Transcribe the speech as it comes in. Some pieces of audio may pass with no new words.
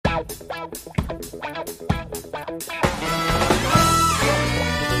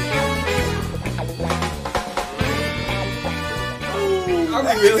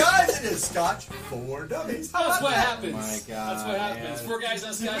Hey guys, it is Scotch for Dummies. That's what happens. My God, That's what happens. man. 4 guys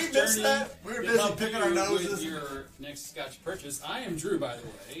on Scotch we missed Journey. that? We were to busy help picking you our noses. with your next Scotch purchase. I am Drew, by the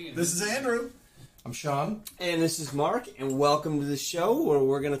way. And This is Andrew. I'm Sean. And this is Mark, and welcome to the show where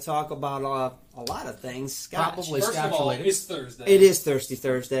we're going to talk about a lot of things. Scotch. Probably First of Scotch all, related. it's Thursday. It is Thirsty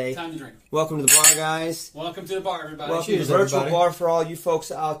Thursday. Time to drink. Welcome to the bar, guys. Welcome to the bar, everybody. Welcome Cheers, to the virtual everybody. bar for all you folks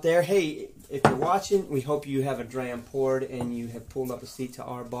out there. Hey, if you're watching, we hope you have a dram poured and you have pulled up a seat to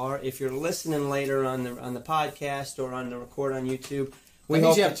our bar. If you're listening later on the podcast or on the record on YouTube, We we means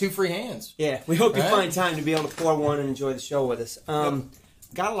hope you have 2 free hands. we hope you Right? find time to be able to pour one and enjoy the show with us.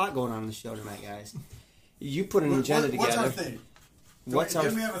 Got a lot going on in the show tonight, guys. You put an agenda What's together. our theme?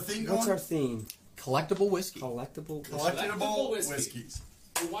 Didn't we have a theme going? What's our theme? Collectible whiskey. Collectible. Collectible whiskeys. whiskeys.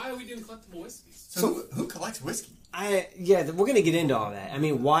 Well, why are we doing collectible whiskeys? So who collects whiskey? We're going to get into all that. I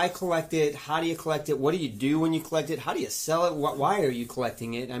mean, why collect it? How do you collect it? What do you do when you collect it? How do you sell it? Why are you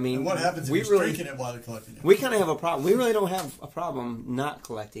collecting it? I mean, And what happens if we you're really, drinking it while you're collecting it? we kind of have a problem. We really don't have a problem not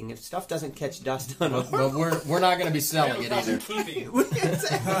collecting. If stuff doesn't catch dust on it. But we're not going to be selling it either. Keeping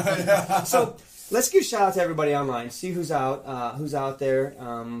it. So let's give a shout out to everybody online. See who's out there.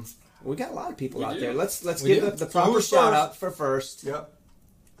 We got a lot of people We out do. there. Let's We give do. the proper who's shout first? out for first. Yep.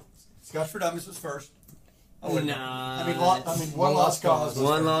 Scotch for Dummies was first. Nah. One lost cause. was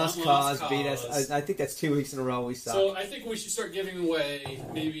One first. lost One lost cause beat us. cause. I think that's 2 weeks in a row we suck. So I think we should start giving away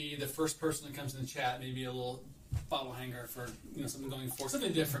maybe the first person that comes in the chat, maybe a little bottle hanger for something going forward,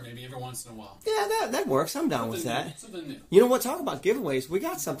 something different maybe every once in a while. Yeah, that works. I'm down with Something that. new, something new. You know what? Talk about giveaways. We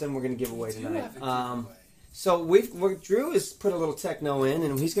got something we're going to give away Do tonight. have a giveaway. So Drew has put a little techno in,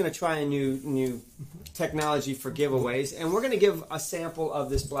 and he's going to try a new technology for giveaways, and we're going to give a sample of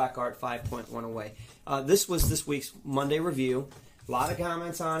this Black Art 5.1 away. This was this week's Monday review. A lot of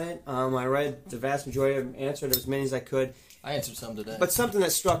comments on it. I read the vast majority of them, answered as many as I could. I answered some today. But something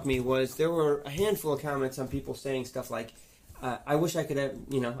that struck me was there were a handful of comments on people saying stuff like, "I wish I could have,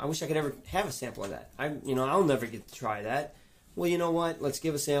 I wish I could ever have a sample of that. I'll never get to try that." Well, you know what? Let's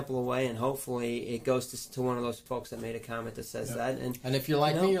give a sample away, and hopefully it goes to one of those folks that made a comment that says that. And if you're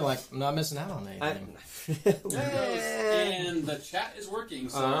like me, you're like, I'm not missing out on anything. There it goes. And the chat is working.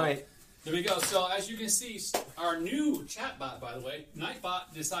 So All right. There we go. So as you can see, our new chat bot, by the way,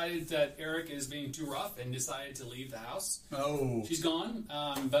 Nightbot decided that Eric is being too rough and decided to leave the house. Oh. She's gone,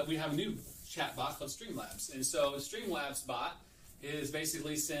 but we have a new chat bot called Streamlabs. And so Streamlabs bot is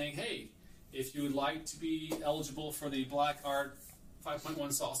basically saying, hey, if you would like to be eligible for the Black Art 5.1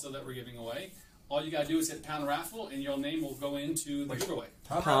 salsa that we're giving away, all you got to do is hit pound raffle, and your name will go into the giveaway.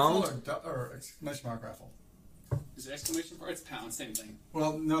 Pound raffle or exclamation mark raffle? Is it exclamation point? It's pound, same thing.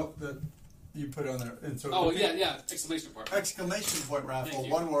 Well, no, you put it on there. And so Oh, yeah, exclamation point. Exclamation point raffle, Thank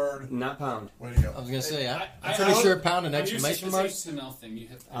you. one word. Not pound. Way to go. I was going to say, I'm I- pretty I- sure pound and I'm used to exclamation this marks. HTML thing. You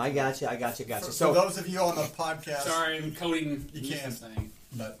hit I got you. For So those of you on the podcast, Sorry, I'm coding. You can't. Thing.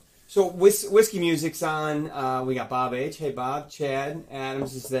 but So whiskey music's on. We got Bob H. Hey Bob. Chad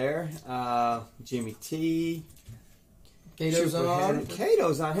Adams is there. Jimmy T. Cato's on.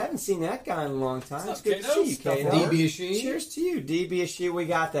 Cato's on. Haven't seen that guy in a long time. What's It's up, good to see you, Cato? Cato. DB is she. Cheers to you, DB. She, we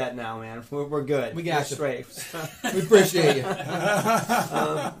got that now, man. We're good. We got We're you. straight. We appreciate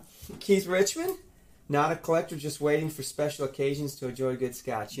you. Keith Richmond, not a collector, just waiting for special occasions to enjoy good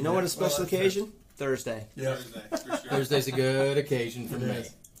scotch. You know Yeah, what a special well, that's occasion? Thursday. yeah. Thursday, for sure. Thursday's a good occasion for It me.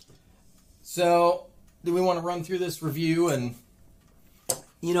 is. So, do we want to run through this review and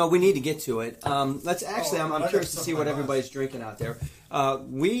You know, we need to get to it. Let's actually. Oh, I'm I got curious to stuff see in what my everybody's drinking out there.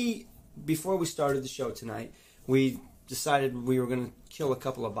 Before we started the show tonight, we decided we were going to kill a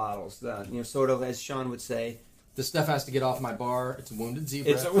couple of bottles. Sort of as Sean would say. this stuff has to get off my bar? It's a wounded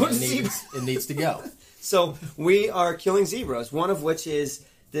zebra. It's a wounded It needs to go. So we are killing zebras. One of which is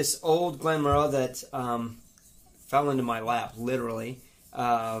this old Glenmorangie that fell into my lap, literally,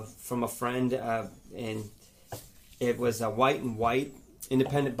 from a friend, and it was a white and white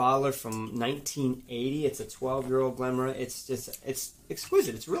independent bottler from 1980. It's a 12-year-old Glenmorangie. It's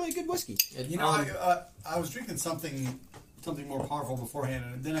exquisite. It's really good whiskey. You know, I was drinking something more powerful beforehand,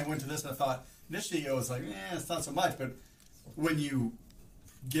 and then I went to this and I thought, initially I was like, it's not so much, but when you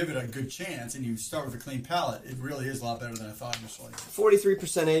give it a good chance and you start with a clean palate, it really is a lot better than I thought initially. 43%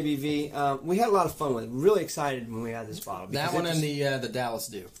 ABV. We had a lot of fun with it. Really excited when we had this bottle. That one and the Dallas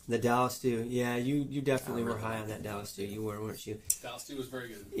Dew. The Dallas Dew. Yeah, you definitely were high on that Dallas Dew. You were, weren't you? Dallas Dew was very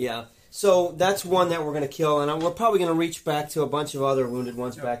good. Yeah. So that's one that we're going to kill, and we're probably going to reach back to a bunch of other wounded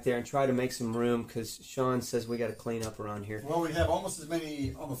ones back there and try to make some room because Sean says we got to clean up around here. Well, we have almost as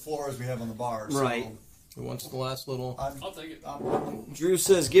many on the floor as we have on the bar. So Right. Who wants the last little? I'll take it. Drew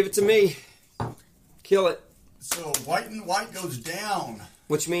says, "Give it to me. Kill it." So white and white goes down.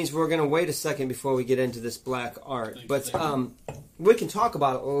 Which means we're going to wait a second before we get into this black art. Thank you, But thank we can talk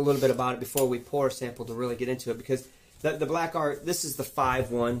about a little bit about it before we pour a sample to really get into it because the black art. This is the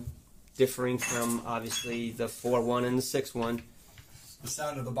 5-1. Differing from obviously the 4-1 and the 6-1. The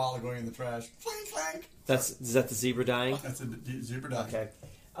sound of the bottle going in the trash. Clank, clank. Is that the zebra dying? That's a zebra dye. Okay.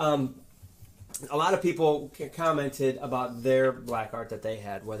 A lot of people commented about their black art that they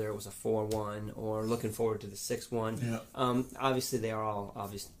had, whether it was a 4-1 or looking forward to the 6-1. Yeah. Obviously, they are all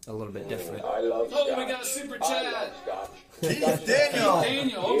a little bit different. I love Oh, Scotch. we got a super chat. Keith Daniel.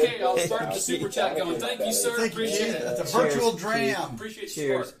 Daniel, okay, I'll start the super chat going. Thank you, sir. Thank you, Appreciate Keith. it. That's a virtual Cheers, dram. Appreciate your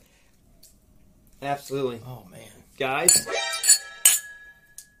Cheers. support. Absolutely. Oh man. Guys,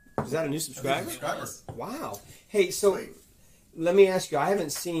 is that a new subscriber? Subscriber. Wow. Hey, so let me ask you, I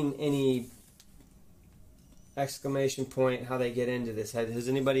haven't seen any exclamation point how they get into this. Has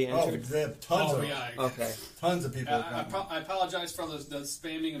anybody Oh, entered? they have tons Oh, of yeah. Okay. tons of people. I apologize for the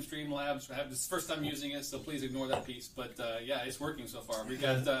spamming of Streamlabs. I have this first time using it, so please ignore that piece. But yeah, it's working so far. We've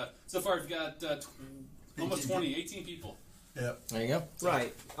got we've got almost 18 people. Yep. There you go.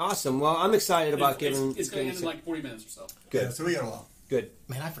 Right. Awesome. Well, I'm excited about giving. It's going to getting end in like 40 minutes or so. Good. Yeah, so we got a while. Good.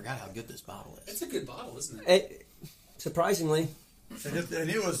 Man, I forgot how good this bottle is. It's a good bottle, isn't it? Surprisingly, And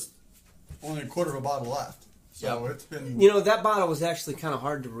it was only a quarter of a bottle left. So it's been. you know, that bottle was actually kind of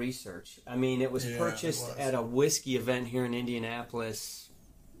hard to research. I mean, it was Yeah, purchased it was. at a whiskey event here in Indianapolis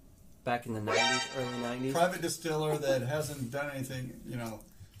back in the 90s, early 90s. Private distiller that hasn't done anything, you know.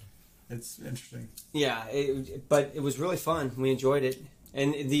 It's interesting. Yeah, but it was really fun. We enjoyed it.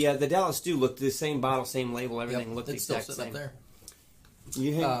 And the Dallas Dew looked the same bottle, same label, everything Yep, looked the it's still exact sitting same. up there.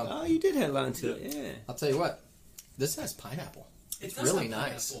 You had, you did head on to it, yeah. I'll tell you what. This has pineapple. It It's does really have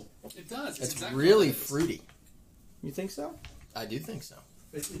nice. pineapple. It does. It's exactly really what it is. fruity. You think so? I do think so.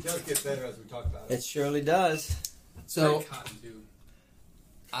 It does get better as we talk about It surely does. So Very cotton too.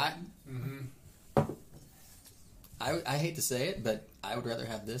 I Mm-hmm. I hate to say it, but I would rather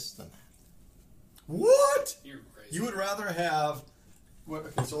have this than that. What? You're crazy. You would rather have.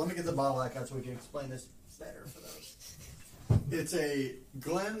 Okay, so let me get the bottle back out so we can explain this better for those. It's a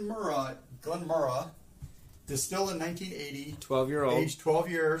Glenmurra distilled in 1980, 12-year-old. aged 12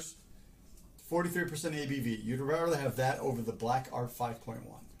 years, 43% ABV. You'd rather have that over the Black Art 5.1.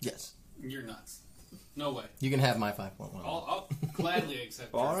 Yes. You're nuts. No way. You can have my 5.1. I'll gladly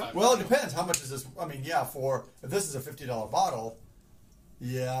accept. All your right. Well, it 5.1. depends. How much is this? I mean, yeah, if this is a $50 bottle,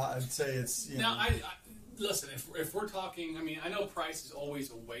 yeah, I'd say it's. You Now, know, I listen. If we're talking, I mean, I know price is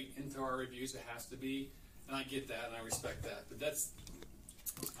always a weight into our reviews. It has to be, and I get that and I respect that. But that's,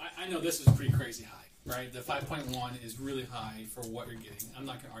 I know this is pretty crazy high, right? The 5.1 is really high for what you're getting. I'm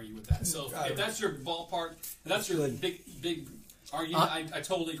not going to argue with that. So if that's your ballpark, if that's your big argument, I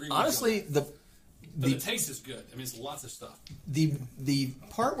totally agree with Honestly, you. the But the taste is good. I mean, it's lots of stuff. the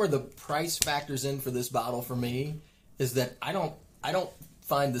part where the price factors in for this bottle for me is that I don't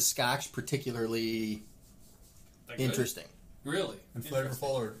find the Scotch particularly That good? interesting. Really? and Interesting.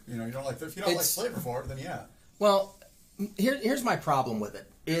 flavorful, or you know, you don't like. If you don't like It's- flavorful, then yeah. Well, here's my problem with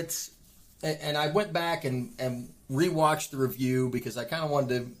it. And I went back and rewatched the review because I kind of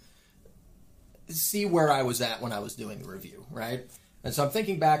wanted to see where I was at when I was doing the review, right? And so I'm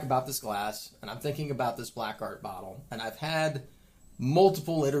thinking back about this glass, and I'm thinking about this Black Art bottle, and I've had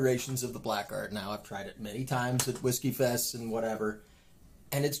multiple iterations of the Black Art now. I've tried it many times at Whiskey Fests and whatever,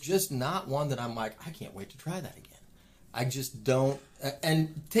 and it's just not one that I'm like, I can't wait to try that again. I just don't.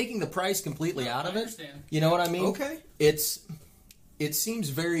 And taking the price completely out of I it, understand. you know what I mean? Okay. It seems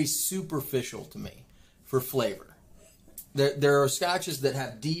very superficial to me for flavor. There are scotches that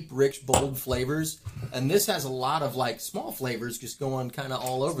have deep, rich, bold flavors, and this has a lot of like small flavors just going kind of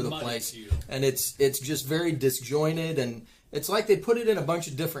all over the muddy place, to you. and it's just very disjointed, and it's like they put it in a bunch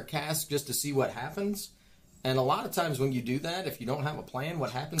of different casks just to see what happens. And a lot of times when you do that, if you don't have a plan,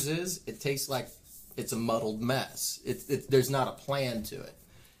 what happens is it tastes like it's a muddled mess. There's not a plan to it.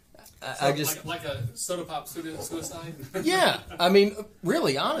 I just like a soda pop suicide. yeah. I mean,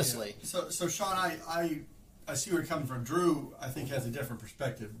 really, honestly. So Sean, I see where you're coming from. Drew, I think, has a different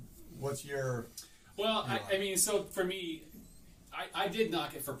perspective. What's your? Well, I mean, so for me, I did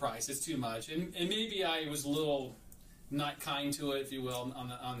knock it for price. It's too much, and maybe I was a little not kind to it, if you will,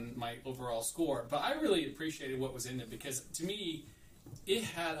 on my overall score. But I really appreciated what was in it because to me, it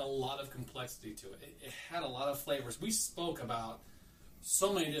had a lot of complexity to it. It had a lot of flavors. We spoke about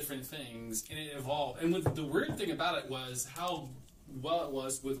so many different things, and it evolved. And the weird thing about it was how well it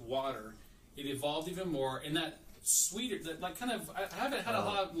was with water. It evolved even more, and that sweeter, that like kind of. I haven't had a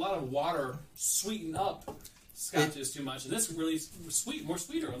lot of water sweeten up scotches too much, and this really sweet, more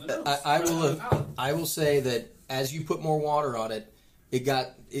sweeter on the nose. I will say that as you put more water on it, you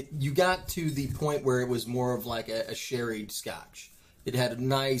got to the point where it was more of like a sherried scotch. It had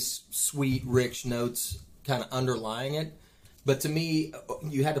nice, sweet, rich notes kind of underlying it. But to me,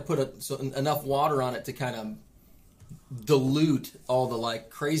 you had to put enough water on it to kind of dilute all the like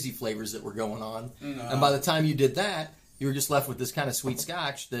crazy flavors that were going on. And by the time you did that, you were just left with this kind of sweet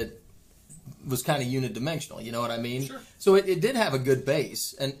scotch that was kind of unidimensional. You know what I mean? Sure. So it did have a good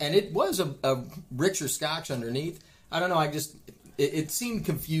base, and it was a richer scotch underneath. I don't know. It seemed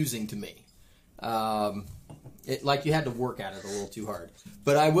confusing to me. Like you had to work at it a little too hard.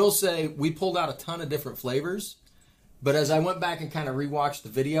 But I will say we pulled out a ton of different flavors. But as I went back and kind of rewatched the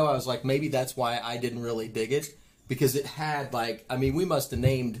video, I was like, maybe that's why I didn't really dig it. Because it had we must have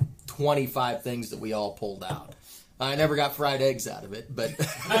named 25 things that we all pulled out. I never got fried eggs out of it, but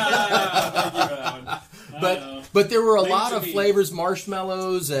but there were a lot of flavors,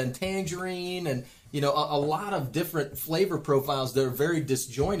 marshmallows and tangerine, and a lot of different flavor profiles that are very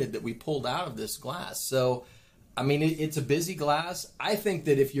disjointed that we pulled out of this glass. So, I mean, it's a busy glass. I think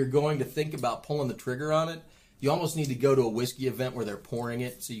that if you're going to think about pulling the trigger on it, you almost need to go to a whiskey event where they're pouring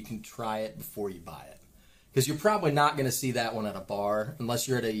it so you can try it before you buy it. Because you're probably not going to see that one at a bar unless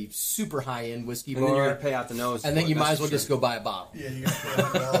you're at a super high-end whiskey bar. And then you're going to pay out the nose. And then you might as well just go buy a bottle. Yeah, you got to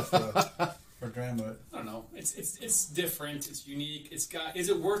pay $100 for a dram of it. I don't know. It's different. It's unique. Is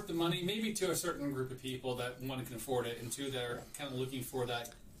it worth the money? Maybe to a certain group of people that one can afford it, and two that are kind of looking for that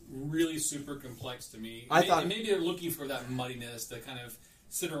really super complex to me. Maybe they're looking for that muddiness, to kind of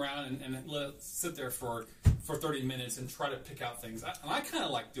sit around and sit there for 30 minutes and try to pick out things. I kind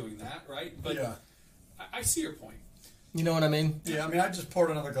of like doing that, right? But yeah. I see your point. You know what I mean? Yeah, I mean, I just poured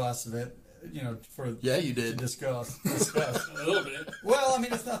another glass of it, you did. to discuss. A little bit. Well, I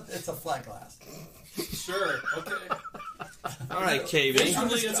mean, it's a flat glass. Sure. Okay. All right, KB.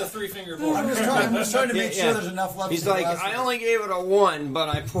 Visually, it's a three-finger pour. I'm just trying to make sure there's enough left. He's in the like, glass. I only gave it a 1, but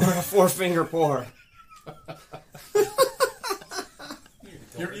I poured a 4-finger pour.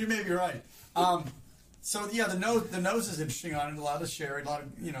 You may be right. So yeah, the nose is interesting on it. A lot of sherry, a lot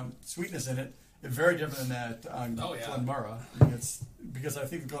of sweetness in it. It's very different than that Glenmurra. I mean, it's because I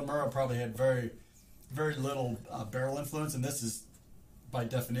think Glenmurra probably had very, very little barrel influence, and this is, by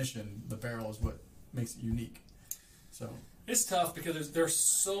definition, the barrel is what makes it unique. So it's tough because there's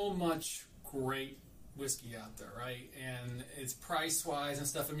so much great whiskey out there, right? And it's price-wise and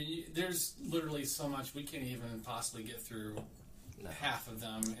stuff. I mean, there's literally so much we can't even possibly get through half of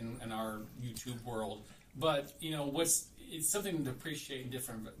them in our YouTube world. But it's something to appreciate in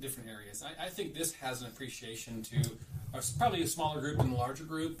different areas. I think this has an appreciation to probably a smaller group than a larger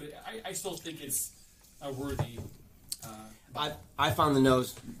group, but I still think it's a worthy. I found the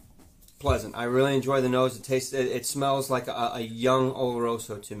nose pleasant. I really enjoy the nose. It tastes. It smells like a young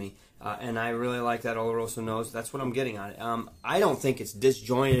Oloroso to me, and I really like that Oloroso nose. That's what I'm getting on it. I don't think it's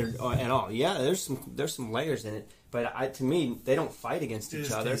disjointed at all. Yeah, there's some layers in it. But to me, they don't fight against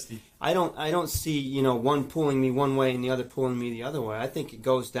each other. Tasty. I don't see one pulling me one way and the other pulling me the other way. I think it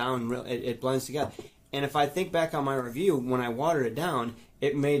goes down. It blends together. And if I think back on my review, when I watered it down,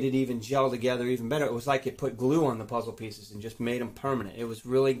 it made it even gel together even better. It was like it put glue on the puzzle pieces and just made them permanent. It was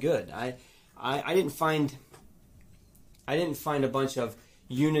really good. I didn't find a bunch of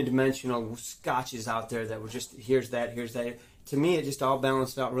unidimensional scotches out there that were just here's that. To me, it just all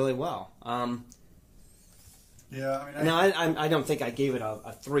balanced out really well. Yeah, I mean, I don't think I gave it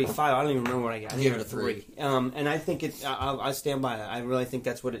a 3.5. I don't even remember what I got. I gave it a 3. And I think I stand by that. I really think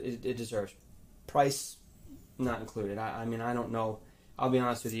that's what it deserves. Price not included. I mean, I don't know. I'll be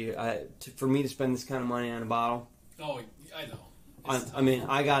honest with you. For me to spend this kind of money on a bottle. Oh, I know. I mean,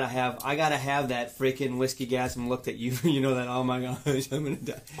 I gotta have that freaking whiskey gasm look at you. That, oh my gosh, I'm gonna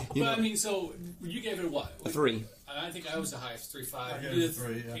die. I mean, so you gave it what? A 3. I think I was the highest, 3.5. I gave it a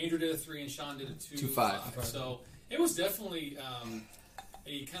 3. Yeah. Andrew did a 3, and Sean did a 2.5. So it was definitely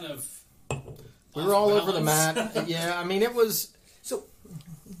a kind of. We were all over the map. Yeah, I mean, it was. So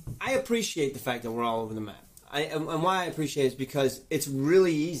I appreciate the fact that we're all over the map. and why I appreciate it is because it's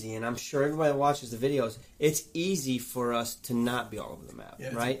really easy, and I'm sure everybody that watches the videos, it's easy for us to not be all over the map,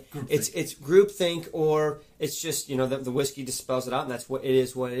 right? It's groupthink, or it's just, the whiskey just spells it out, and that's what it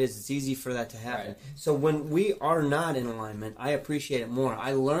is. It's easy for that to happen. Right. So when we are not in alignment, I appreciate it more.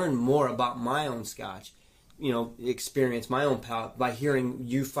 I learn more about my own Scotch, experience, my own palate by hearing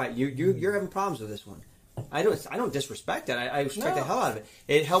you fight. You're having problems with this one. I don't disrespect it. I respect the hell out of it.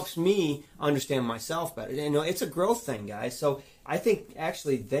 It helps me understand myself better. It's a growth thing, guys. So I think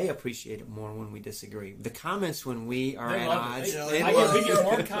actually they appreciate it more when we disagree. The comments when we are at odds. We get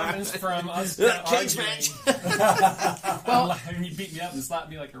more comments from us cage match. Well, you beat me up and slapped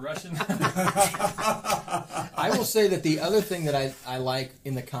me like a Russian. I will say that the other thing that I like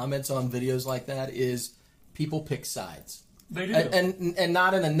in the comments on videos like that is people pick sides. They do. And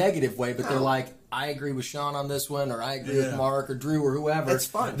not in a negative way, but they're like, I agree with Sean on this one, or I agree with Mark or Drew or whoever. It's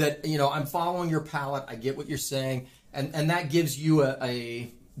fun. That, I'm following your palate, I get what you're saying, and that gives you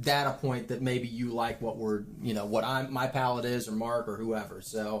a data point that maybe you like what my palate is, or Mark or whoever.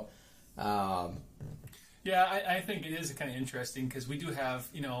 So, yeah, I think it is kind of interesting because we do have,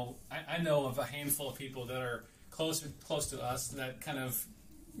 I know of a handful of people that are close to us that kind of,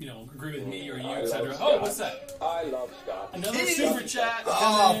 agree with me or you, etc. Oh, what's that? I love Scott. Another super chat.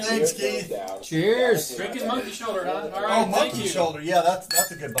 Oh, thanks, Keith. Cheers. Drinking monkey shoulder, huh? All right, monkey shoulder. Yeah,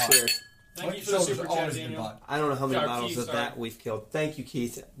 that's a good box. Cheers. Thank you for the super chat, Daniel. I don't know how many bottles of that we've killed. Thank you,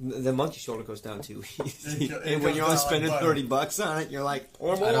 Keith. The monkey shoulder goes down too easy. And when you're only spending $30 on it, you're like,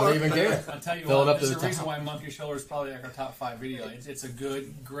 pour more. I don't even care. I'll tell you Fill what, it up there's to a the reason top. why monkey shoulder is probably like our top 5 video. It's a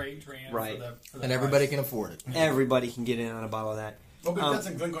great brand. Right. For the And everybody can afford it. Everybody can get in on a bottle of that. Well, we've got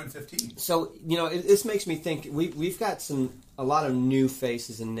some Glengoyne 15. So, this makes me think, we've got a lot of new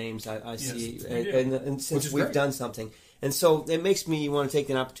faces and names I see, and since we've done something. And so it makes me want to take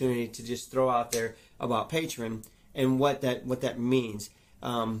an opportunity to just throw out there about Patreon and what that means.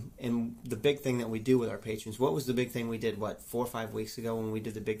 And the big thing that we do with our patrons. What was the big thing we did, 4 or 5 weeks ago when we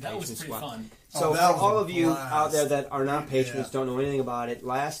did the big patron swap? That was pretty fun. So for all of you out there that are not patrons, don't know anything about it,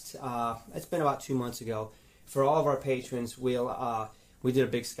 it's been about 2 months ago. For all of our patrons, we did a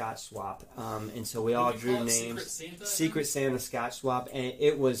big Scotch swap, and so we all drew names. Secret Santa Scotch swap, and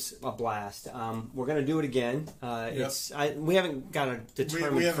it was a blast. We're going to do it again. We haven't got a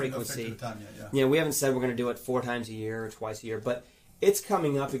determined frequency. The time yet, we haven't said we're going to do it 4 times a year or twice a year, but it's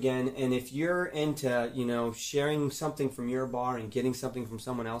coming up again. And if you're into sharing something from your bar and getting something from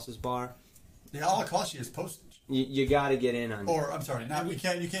someone else's bar, all it costs you is postage. You got to get in on it. Or I'm sorry, you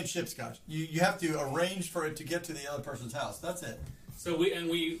can't ship Scotch. You have to arrange for it to get to the other person's house. That's it. So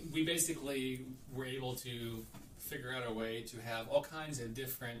we basically were able to figure out a way to have all kinds of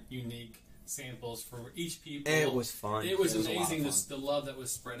different unique samples for each people. It was fun. It was amazing the love that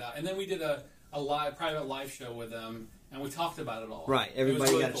was spread out. And then we did a private live show with them, and we talked about it all. Right.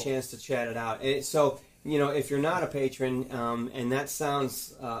 Everybody got a chance to chat it out. So if you're not a patron, and that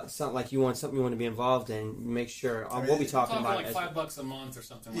sounds something like you want to be involved in, make sure we'll be talking about like $5 a month or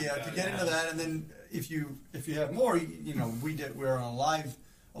something like that. Yeah, to get into that, and then if you have more, we're on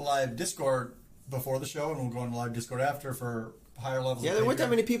a live Discord before the show, and we'll go on a live Discord after for higher levels. Yeah, there weren't that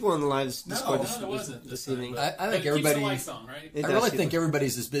many people on the live Discord this evening. I think everybody. Right? I really think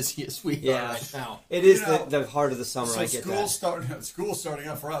everybody's as busy as we are right now. It is the heart of the summer. So I get that. School's starting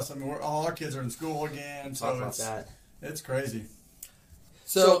up for us. I mean, all our kids are in school again, so it's crazy.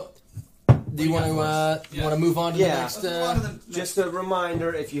 So do you want to move on to the next? Just a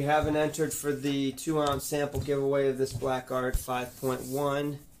reminder: if you haven't entered for the 2-ounce sample giveaway of this Black Art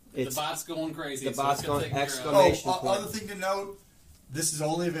 5.1. The bot's going crazy. The bot's going exclamation point. Other thing to note: this is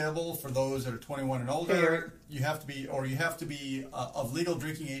only available for those that are 21 and older. You have to be of legal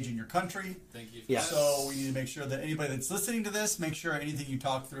drinking age in your country. Thank you. Yeah. So we need to make sure that anybody that's listening to this, make sure anything you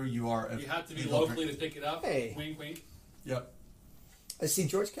talk through, you have to be locally to pick it up. Hey. Wink, wink. Yep. I see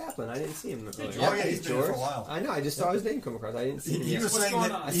George Kaplan. I didn't see him earlier. Oh yeah, he's been here for a while. I know. I just saw his name come across. I didn't see him. He was saying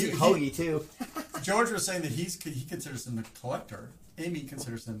that I see Hoagie too. George was saying that he considers him a collector. Amy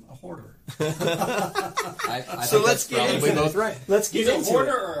considers him a hoarder. I so let's get into both right. Let's get into it. He's a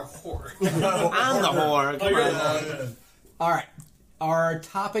hoarder or a whore? I'm the whore. Come on. All right. Our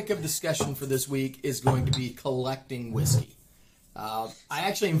topic of discussion for this week is going to be collecting whiskey. I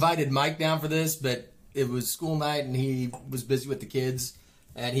actually invited Mike down for this, but it was school night and he was busy with the kids.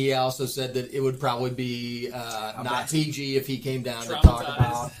 And he also said that it would probably be not PG if he came down to talk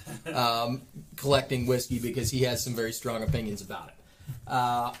about collecting whiskey because he has some very strong opinions about it.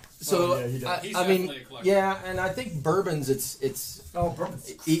 He's definitely a collector. Yeah, and I think bourbons it's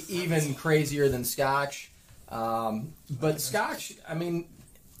bourbons. even crazier than Scotch. But Scotch, I mean,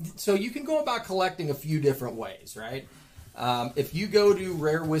 So you can go about collecting a few different ways, right? If you go to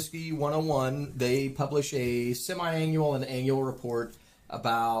Rare Whiskey 101, they publish a semi-annual and annual report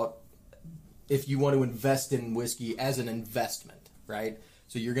about if you want to invest in whiskey as an investment, right?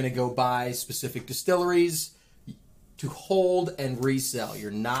 So you're going to go buy specific distilleries to hold and resell.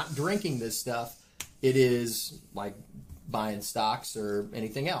 You're not drinking this stuff. It is like buying stocks or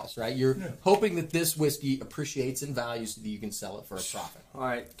anything else, right? You're hoping that this whiskey appreciates in value so that you can sell it for a profit. All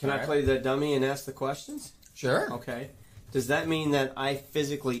right. Can I play the dummy and ask the questions? Sure. Okay. Does that mean that I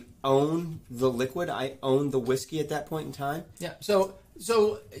physically own the liquid? I own the whiskey at that point in time? Yeah. So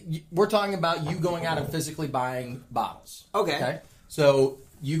we're talking about you going out and physically buying bottles. Okay. So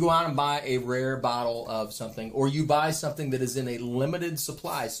you go out and buy a rare bottle of something, or you buy something that is in a limited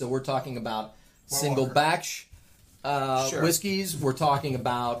supply. So we're talking about single batch whiskeys. We're talking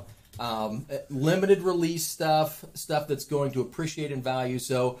about limited release stuff that's going to appreciate in value.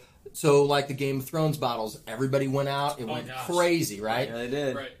 So like the Game of Thrones bottles, everybody went out. It went crazy, right? Yeah, they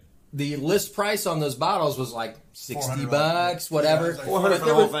did. Right. The list price on those bottles was like $60, whatever. Yeah, $400 for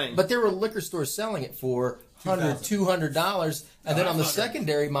the whole thing. But there were liquor stores selling it for $100, $200, and then on the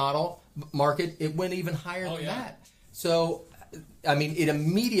secondary market, it went even higher than that. So, I mean, it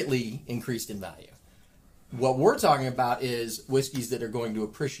immediately increased in value. What we're talking about is whiskeys that are going to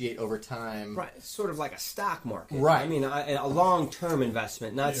appreciate over time. Right, it's sort of like a stock market. Right. I mean, a long-term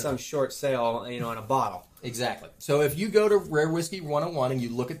investment, not some short sale, on a bottle. Exactly. So if you go to Rare Whiskey 101 and you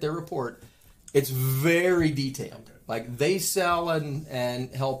look at their report, it's very detailed. Like they sell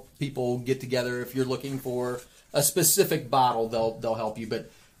and help people get together. If you're looking for a specific bottle, they'll help you.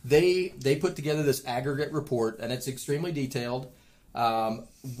 But they put together this aggregate report, and it's extremely detailed.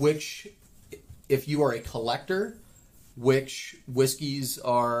 Which, if you are a collector, which whiskeys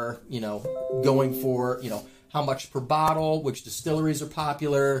are going for how much per bottle, which distilleries are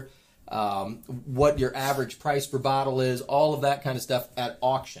popular. What your average price per bottle is, all of that kind of stuff at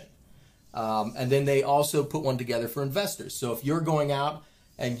auction. And then they also put one together for investors. So if you're going out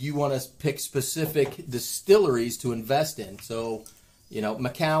and you want to pick specific distilleries to invest in, so,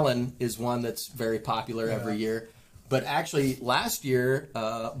 Macallan is one that's very popular every year. But actually, last year,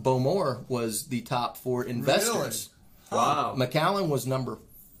 Bowmore was the top for investors. Really? Wow. Macallan was number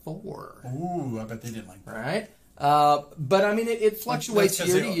 4. Ooh, I bet they didn't like that. Right? But I mean, it fluctuates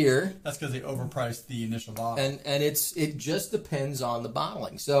year to year. That's because they overpriced the initial bottle. And it just depends on the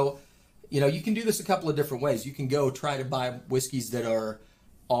bottling. So, you can do this a couple of different ways. You can go try to buy whiskeys that are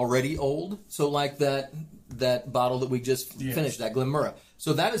already old. So like that bottle that we just finished, that Glenmurra.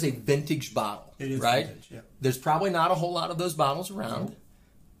 So that is a vintage bottle, it is right? Vintage, yeah. There's probably not a whole lot of those bottles around.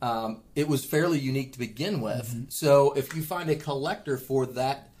 It was fairly unique to begin with. Mm-hmm. So if you find a collector for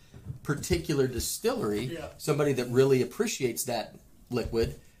that particular distillery, somebody that really appreciates that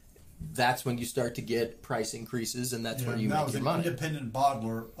liquid, that's when you start to get price increases, and that's where you make your money. That was an independent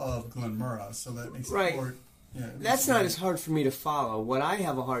bottler of Glenmurra, so that makes right. it more... That's not as hard for me to follow. What I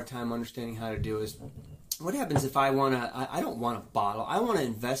have a hard time understanding how to do is, what happens if I don't want a bottle. I want to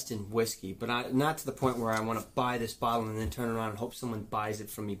invest in whiskey, but not to the point where I want to buy this bottle and then turn around and hope someone buys it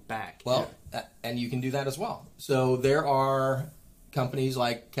from me back. Well, and you can do that as well. So there are companies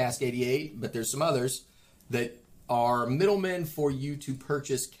like Cask 88, but there's some others that are middlemen for you to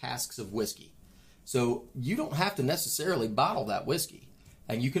purchase casks of whiskey. So you don't have to necessarily bottle that whiskey.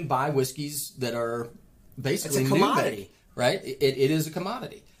 And you can buy whiskeys that are basically it's a commodity, right? It is a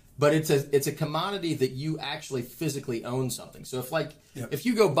commodity. But it's a commodity that you actually physically own something. So if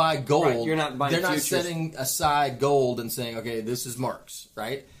you go buy gold, right, you're not buying they're not futures. Setting aside gold and saying, okay, this is Mark's,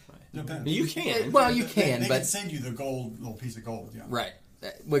 right? Depends. You can. Well, you can, they but can send you the little piece of gold, right.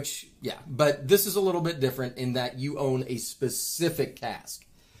 But this is a little bit different in that you own a specific cask.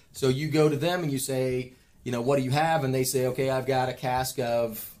 So you go to them and you say, what do you have? And they say, okay, I've got a cask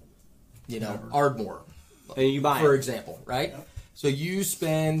of, Ardmore, and you buy for it. example, right? Yep. So you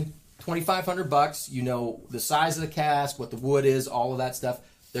spend $2,500. You know the size of the cask, what the wood is, all of that stuff.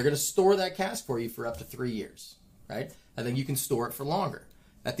 They're going to store that cask for you for up to 3 years, right? And then you can store it for longer.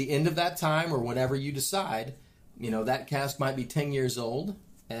 At the end of that time, or whenever you decide, that cask might be 10 years old,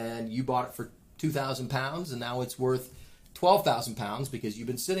 and you bought it for 2,000 pounds, and now it's worth 12,000 pounds because you've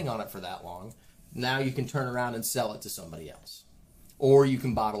been sitting on it for that long. Now you can turn around and sell it to somebody else, or you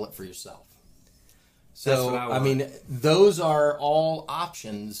can bottle it for yourself. So, I mean, those are all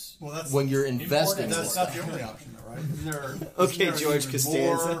options when you're investing. That's not the only option, though, right? Okay, George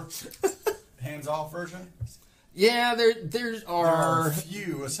Costanza. Hands-off version? Yeah, there are a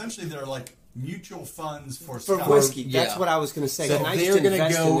few. Essentially, they're like mutual funds for whiskey. That's what I was going to say. So they're going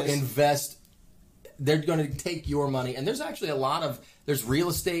to go invest. they're going to take your money. And there's actually there's real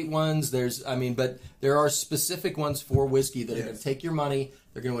estate ones. But there are specific ones for whiskey that are going to take your money.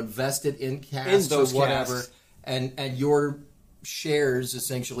 They're going to invest it in casks or whatever, casks. and your shares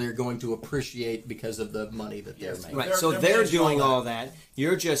essentially are going to appreciate because of the money that they're making. Right. So they're doing all that.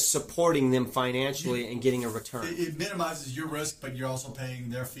 You're just supporting them financially and getting a return. It minimizes your risk, but you're also paying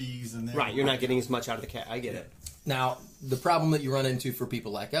their fees and right. You're not getting as much out of the cash. I get it. Now, the problem that you run into for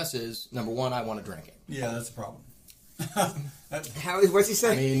people like us is, number one, I want to drink it. Yeah, that's a problem. What's he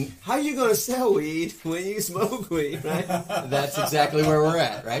saying? How are you going to sell weed when you smoke weed, right? That's exactly where we're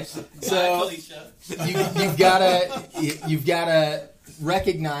at, right? So you've got to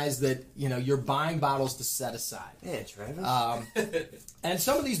recognize that you're buying bottles to set aside. Yeah, Travis. And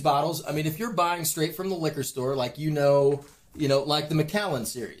some of these bottles, if you're buying straight from the liquor store, like like the Macallan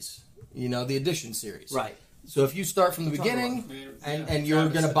series, the Edition series, right? So if you start from the beginning and you're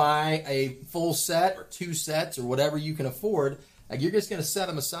going to buy a full set or 2 sets or whatever you can afford, you're just going to set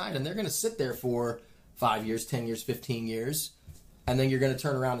them aside and they're going to sit there for 5 years, 10 years, 15 years, and then you're going to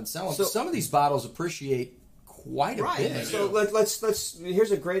turn around and sell them. So some of these bottles appreciate quite a bit. So let's.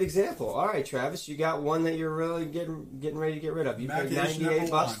 Here's a great example. All right, Travis, you got one that you're really getting ready to get rid of. You paid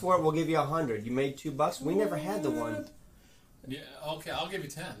 $98 for it. We'll give you $100. You made $2. We never had the one. Yeah, okay, I'll give you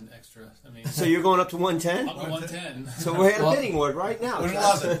 10 extra. So you're going up to 110? I'll go 110. So we're at a bidding war right now.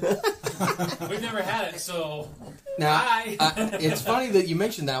 We've never had it, so now it's funny that you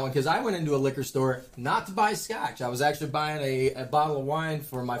mentioned that one because I went into a liquor store not to buy scotch. I was actually buying a bottle of wine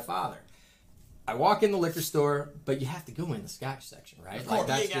for my father. I walk in the liquor store, but you have to go in the scotch section, right? Like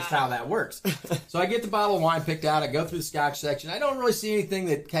that's just how that works. So I get the bottle of wine picked out. I go through the scotch section. I don't really see anything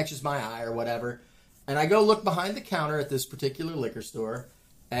that catches my eye or whatever. And I go look behind the counter at this particular liquor store,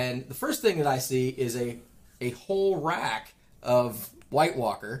 and the first thing that I see is a whole rack of White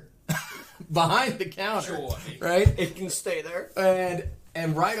Walker behind the counter. Joy. Right? It can stay there.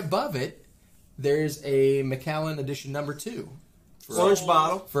 And right above it, there's a Macallan Edition number 2. Orange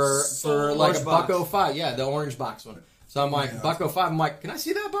bottle. For like orange $1.05. box. Yeah, the orange box one. So I'm like, $1.05. I'm like, can I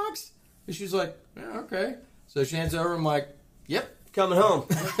see that box? And she's like, yeah, okay. So she hands over. I'm like, yep. Coming home.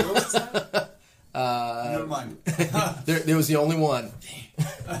 Never mind. there was the only one.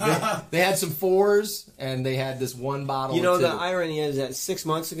 They had some 4s, and they had this one bottle. The irony is that 6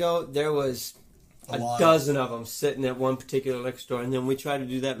 months ago there was a dozen of them sitting at one particular liquor store, and then we tried to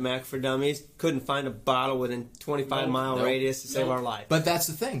do that Mac for Dummies. Couldn't find a bottle within 25-mile radius to save our life. But that's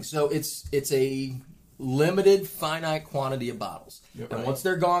the thing. So it's a limited, finite quantity of bottles, and once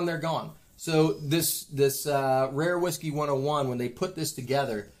they're gone, they're gone. So this Rare Whiskey 101, when they put this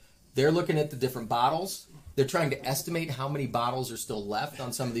together, they're looking at the different bottles. They're trying to estimate how many bottles are still left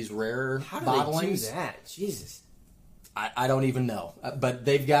on some of these rare bottlings. How do they do that? Jesus. I don't even know. But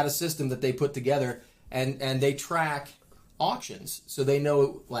they've got a system that they put together, and they track auctions. So they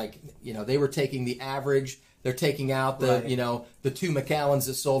know, they were taking the average. They're taking out the 2 Macallans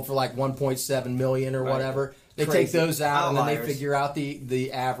that sold for like $1.7 million or whatever. They take those out, and then they figure out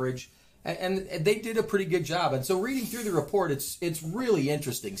the average. And they did a pretty good job. And so reading through the report, it's really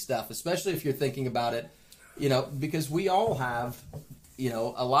interesting stuff, especially if you're thinking about it, because we all have,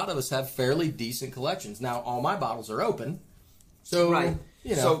 a lot of us have fairly decent collections. Now, all my bottles are open. So, right.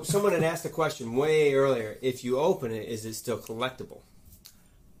 So someone had asked a question way earlier. If you open it, is it still collectible?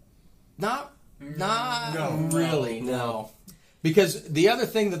 Not really, no. Because the other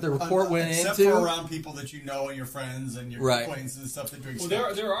thing that the report went except into... for around people that you know and your friends and your acquaintances and stuff that drink scotch.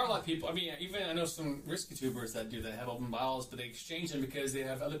 Well, there are a lot of people. Even I know some whiskey tubers that do that, have open bottles, but they exchange them because they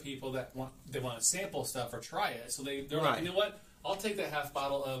have other people that want to sample stuff or try it. So they're like, you know what? I'll take that half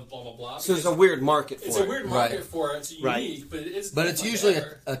bottle of blah, blah, blah. So there's a weird market for it. It's a weird market for it. It's unique, but it's usually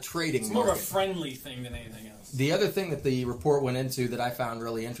a trading market. It's more of a friendly thing than anything else. The other thing that the report went into that I found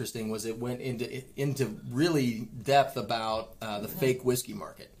really interesting was it went into really depth about the fake whiskey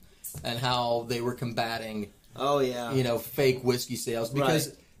market and how they were combating fake whiskey sales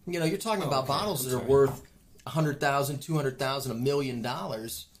because you're talking about bottles that are worth $100,000, $200,000, $1 million.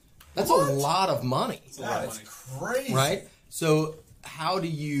 That's a lot of money. That's crazy, right? So how do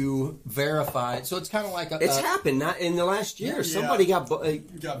you verify? So it's kind of like it's happened. Not in the last year. Somebody got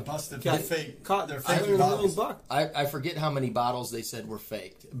busted. Caught their fake bottles. I forget how many bottles they said were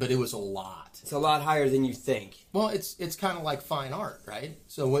faked, but it was a lot. It's a lot higher than you think. Well, it's kind of like fine art, right?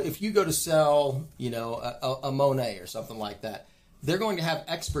 So if you go to sell, a Monet or something like that, they're going to have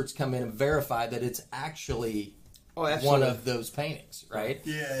experts come in and verify that it's actually one of those paintings, right?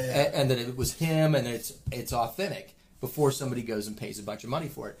 Yeah. And that it was him and it's authentic before somebody goes and pays a bunch of money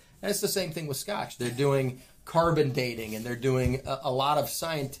for it. And it's the same thing with scotch. They're doing carbon dating, and they're doing a lot of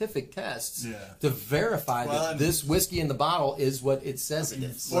scientific tests to verify that this whiskey in the bottle is what it says it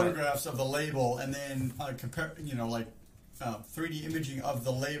is. Photographs of the label, and then compare, 3D imaging of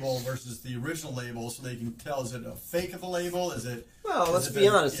the label versus the original label, so they can tell, is it a fake of the label? Is it? Well, let's be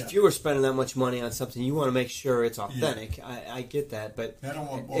honest. If you were spending that much money on something, you want to make sure it's authentic. I get that, but I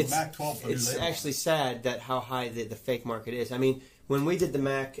don't want Mac 12 for the it's label. actually sad that how high the fake market is. I mean, when we did the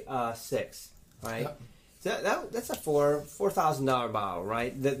Mac 6, right? Yep. That's a $4,000 bottle,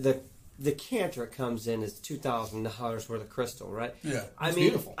 right? The Cantor comes in as $2,000 worth of crystal, right? Yeah, I mean,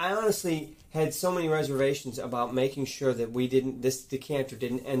 beautiful. I honestly had so many reservations about making sure that this decanter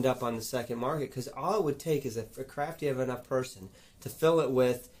didn't end up on the second market, because all it would take is a crafty enough person to fill it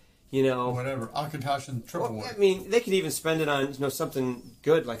with, whatever, Akatash and triple wort. I mean, they could even spend it on something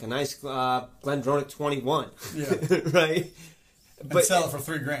good like a nice Glendronach 21, right? And sell it for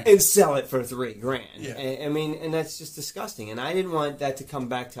 $3,000. And sell it for $3,000. Yeah. I mean, and that's just disgusting. And I didn't want that to come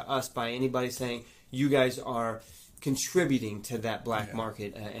back to us by anybody saying you guys are contributing to that black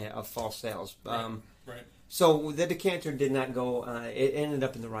market of false sales. Right. So the decanter did not go. It ended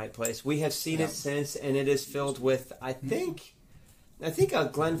up in the right place. We have seen it since, and it is filled with, I think a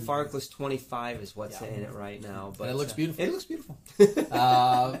Glenfarclas 25 is what's in it right now. But it looks beautiful. It looks beautiful.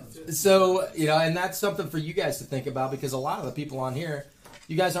 So, and that's something for you guys to think about, because a lot of the people on here,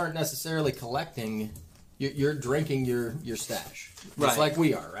 you guys aren't necessarily collecting. You're drinking your stash, just like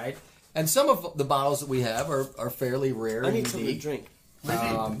we are, right? And some of the bottles that we have are fairly rare and unique. Something to drink.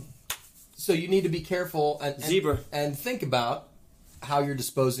 So you need to be careful Zebra and think about how you're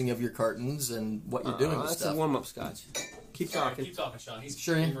disposing of your cartons and what you're doing with that's stuff. That's a warm-up scotch. Keep talking. Keep talking, Sean. He's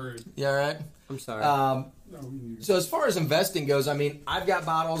sure. rude. Yeah, all right. I'm sorry. So as far as investing goes, I mean, I've got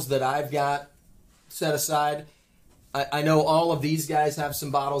bottles that I've got set aside. I know all of these guys have some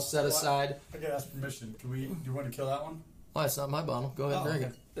bottles set aside. I gotta ask permission. Do you want to kill that one? Well, it's not my bottle. Go ahead and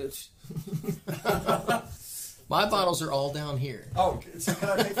drink okay. it. My bottles are all down here. Oh, so can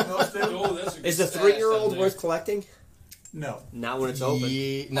I take from those two? Is a 3-year-old worth collecting? No. Not when it's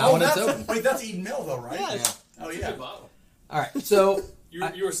open. Not when it's open. Wait, that's Eden Mill, though, right? Yeah. Oh, It's a good bottle. All right, so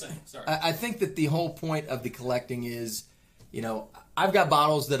you were saying, sorry. I think that the whole point of the collecting is, I've got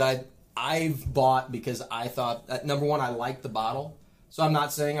bottles that I've bought because I thought, number one, I like the bottle, so I'm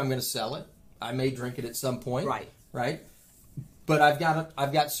not saying I'm going to sell it. I may drink it at some point, right? But I've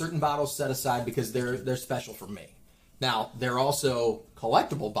got certain bottles set aside because they're special for me. Now they're also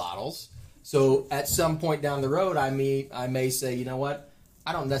collectible bottles, so at some point down the road, I may say, you know what,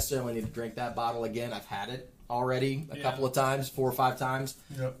 I don't necessarily need to drink that bottle again. I've had it already a couple of times, 4 or 5 times.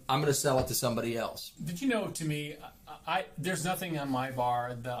 Yep. I'm going to sell it to somebody else. Did you know, to me, there's nothing on my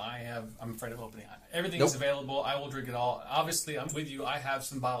bar that I'm afraid of opening. Everything is available. I will drink it all. Obviously, I'm with you. I have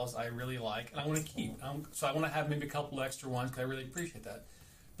some bottles I really like, and I want to keep. So I want to have maybe a couple extra ones because I really appreciate that.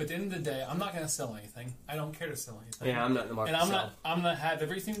 But at the end of the day, I'm not going to sell anything. I don't care to sell anything. Yeah, I'm not in the market. And I'm going to have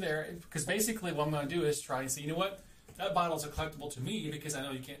everything there, because basically what I'm going to do is try and say, you know what? That bottle's a collectible to me because I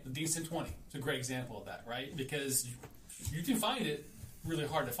know you can't. The Decent 20 is a great example of that, right? Because you can find it really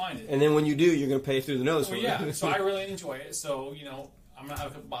hard to find it. And then when you do, you're going to pay through the nose for it. So I really enjoy it. So, I'm going to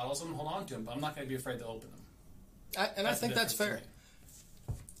have a couple bottles and hold on to them, but I'm not going to be afraid to open them. I think that's fair.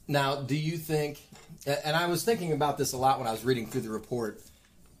 Now, do you think, and I was thinking about this a lot when I was reading through the report,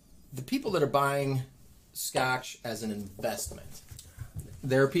 the people that are buying Scotch as an investment,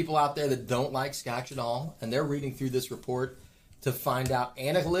 there are people out there that don't like Scotch at all, and they're reading through this report to find out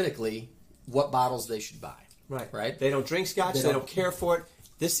analytically what bottles they should buy. Right? They don't drink Scotch. They don't care for it.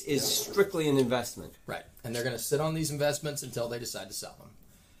 This is strictly an investment. Right. And they're going to sit on these investments until they decide to sell them.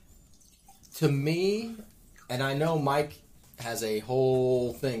 To me, and I know Mike has a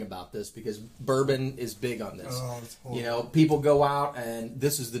whole thing about this because bourbon is big on this. People go out and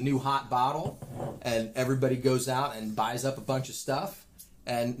this is the new hot bottle, and everybody goes out and buys up a bunch of stuff,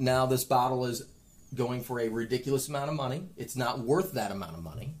 and now this bottle is going for a ridiculous amount of money. It's not worth that amount of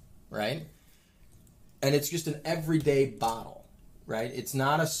money, right? And it's just an everyday bottle, right? It's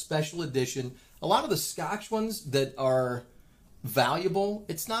not a special edition. A lot of the Scotch ones that are valuable,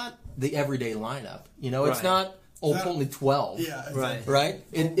 it's not the everyday lineup. It's not Old Coltley 12. Yeah, exactly. Right?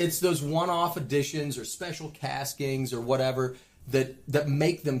 It's those one-off editions or special caskings or whatever that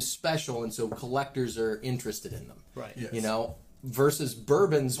make them special, and so collectors are interested in them. Right. Yes. Versus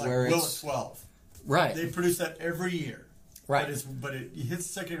bourbons like where Willet it's 12. Right. They produce that every year. Right. But it hits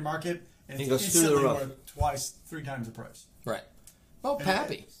the secondary market and It it's goes through the instantly roof. worth twice, 3 times the price. Right. Well,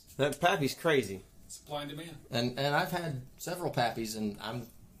 Pappy. That Pappy's crazy. Supply and demand. And I've had several Pappies, and I'm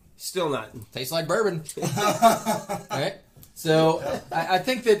still not. Tastes like bourbon. Right? So I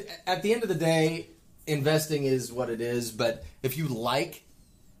think that at the end of the day, investing is what it is, but if you like,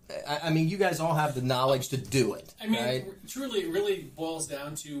 I mean, you guys all have the knowledge to do it. I mean, right? truly, it really boils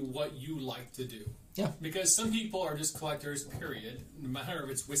down to what you like to do. Yeah. Because some people are just collectors, period. No matter if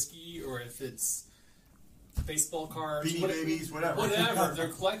it's whiskey or if it's baseball cards, Beanie Babies, whatever. Whatever, they're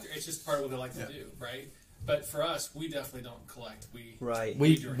collectors. It's just part of what they like to do, right? But for us, we definitely don't collect. We drink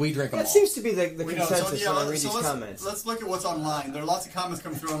them That all. seems to be the We know. consensus when I read let's, these comments. Let's look at what's online. There are lots of comments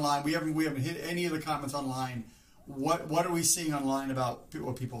coming through online. We haven't hit any of the comments online. What are we seeing online about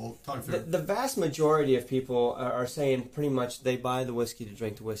what people talk through? The vast majority of people are saying pretty much they buy the whiskey to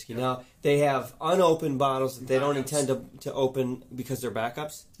drink the whiskey. Now, they have unopened bottles that they don't intend to open because they're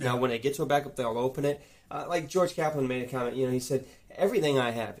backups. Yeah. Now, when they get to a backup, they'll open it. Like George Kaplan made a comment, he said, everything I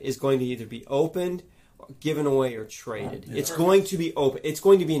have is going to either be opened, given away, or traded. Yeah. It's going to be open. It's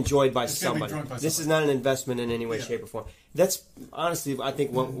going to be enjoyed by It's gonna be somebody. drunk by This is somebody. not an investment in any way, Yeah. shape, or form. That's honestly, I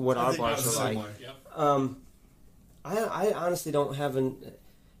think, what I our think bars that's are the like. same way. Yep. I honestly don't have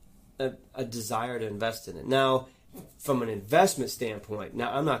a desire to invest in it. Now, from an investment standpoint,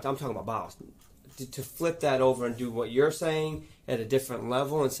 I'm talking about bottles. To flip that over and do what you're saying at a different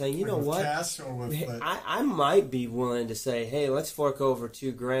level and saying, you know With what? cash or with I might be willing to say, hey, let's fork over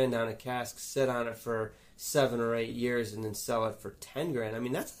 $2,000 on a cask, sit on it for 7 or 8 years, and then sell it for $10,000. I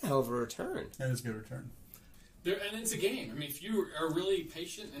mean, that's a hell of a return. That is a good return. And it's a game. I mean, if you are really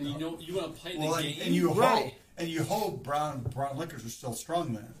patient and you want to play the game, and you hope brown liquors are still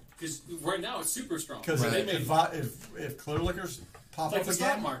strong then. because right now it's super strong. Because They made- if clear liquors pop like up the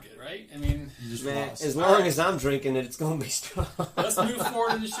stock again, market, right? I mean, you just Man, lost. as long as I'm drinking it, it's going to be strong. let's move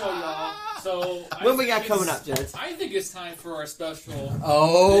forward in the show, y'all. So, What we got coming up, gents? I think it's time for our special.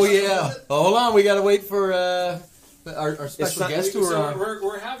 Oh yeah. Hold on, we got to wait for our special not- guest who So are on.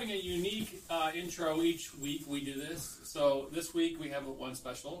 we're having a unique intro each week. We do this. So this week we have one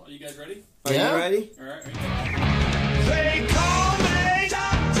special. Are you guys ready? Are Yeah. you ready? All right. They call me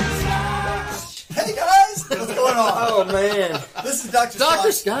Dr. Scott. Hey guys, what's going on? Oh, man. This is Dr.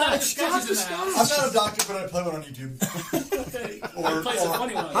 Dr. Scott. Scott. Dr. Scott. I'm not a doctor, but I play one on YouTube. Or, play some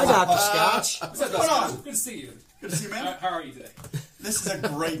funny ones. Hi, Dr. Scotch. What's up, What's Dr. going on? Good to see you. Good to see you, man. How are you today? This is a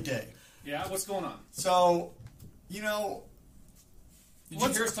great day. Yeah. What's going on? So, Did you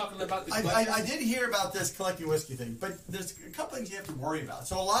What's- hear us talking about the? I did hear about this collecting whiskey thing, but there's a couple things you have to worry about.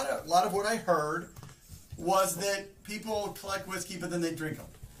 So a lot of what I heard was that people collect whiskey, but then they drink them.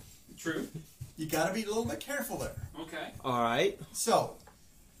 True. You got to be a little bit careful there. Okay. All right. So,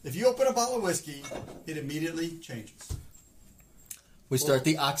 if you open a bottle of whiskey, it immediately changes. We start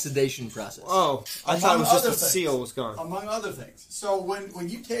the oxidation process. Oh, I thought it was Among just the other things. seal was gone. Among other things. So when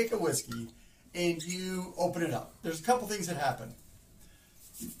you take a whiskey and you open it up, there's a couple things that happen.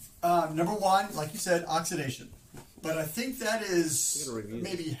 Number one, like you said, oxidation. But I think that is gotta review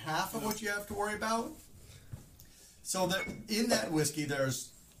maybe half of what you have to worry about. So that in that whiskey, there's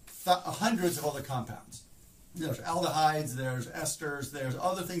hundreds of other compounds. There's aldehydes, there's esters, there's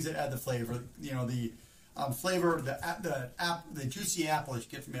other things that add the flavor. You know, the flavor, the juicy apple that you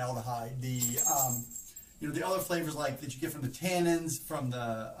get from aldehyde, the other flavors like that you get from the tannins, from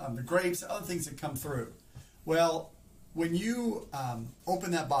the grapes, other things that come through. Well, when you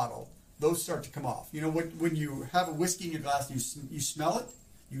open that bottle, those start to come off. You know, when you have a whiskey in your glass, you smell it,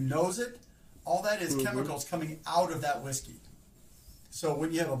 you nose it. All that is chemicals coming out of that whiskey. So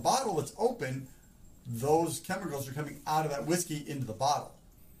when you have a bottle that's open, those chemicals are coming out of that whiskey into the bottle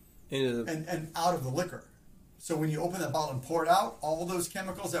and out of the liquor. So when you open that bottle and pour it out, all those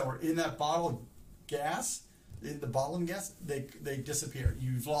chemicals that were in that bottle gas, in the bottling gas, they disappear.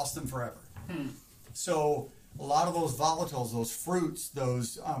 You've lost them forever. So a lot of those volatiles, those fruits,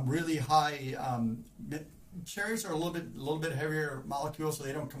 those really high cherries are a little bit heavier molecules, so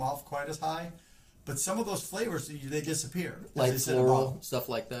they don't come off quite as high. But some of those flavors, they disappear. as Like they sit in the floral, bottle. stuff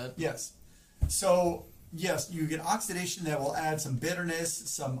like that. Yes. So, yes, you get oxidation that will add some bitterness,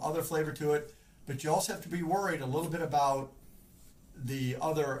 some other flavor to it, but you also have to be worried a little bit about the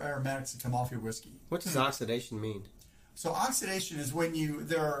other aromatics that come off your whiskey. What does oxidation mean? So oxidation is when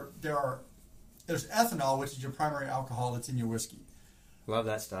there's ethanol, which is your primary alcohol that's in your whiskey. Love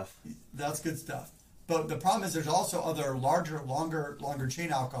that stuff. That's good stuff. But the problem is there's also other larger, longer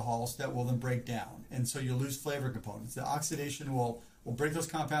chain alcohols that will then break down, and so you lose flavor components. The oxidation will break those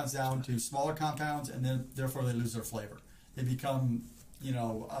compounds down to smaller compounds, and then therefore they lose their flavor. They become,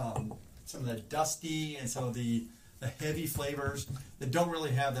 some of the dusty and some of the heavy flavors that don't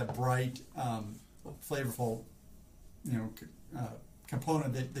really have that bright, flavorful,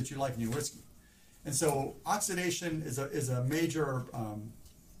 component that you like in your whiskey. And so oxidation is a major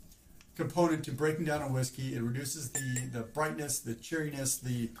component to breaking down a whiskey. It reduces the brightness, the cheeriness,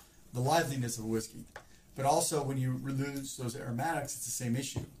 the the liveliness of a whiskey. But also, when you lose those aromatics, it's the same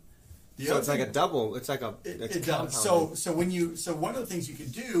issue. So it's like a double. It's like it does. So one of the things you can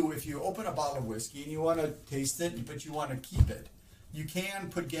do if you open a bottle of whiskey and you want to taste it, but you want to keep it, you can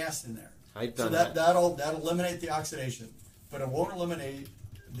put gas in there. I've done that'll eliminate the oxidation, but it won't eliminate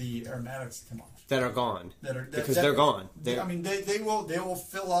the aromatics that come off. That are gone. Because they're gone. They will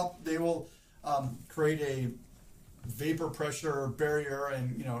fill up. They will create a vapor pressure barrier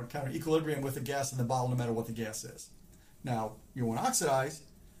and kind of equilibrium with the gas in the bottle, no matter what the gas is. Now you won't oxidize,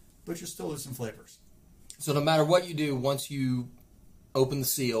 but you're still losing flavors. So no matter what you do, once you open the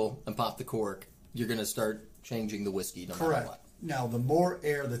seal and pop the cork, you're going to start changing the whiskey no matter what. Now, the more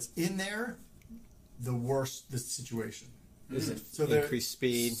air that's in there, the worse the situation. Is it increased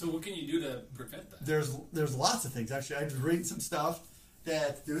speed? So what can you do to prevent that? There's lots of things. Actually, I was reading some stuff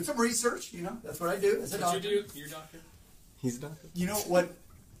doing some research. That's what I do as a doctor. What you do? You're a doctor? He's a doctor. You know what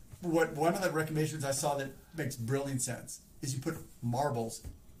one of the recommendations I saw that makes brilliant sense is you put marbles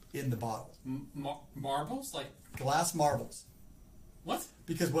in the bottle. Marbles? Like glass marbles. What?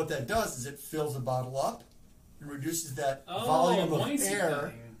 Because what that does is it fills the bottle up and reduces that volume of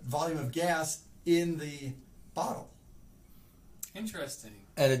air, volume of gas in the bottle. Interesting.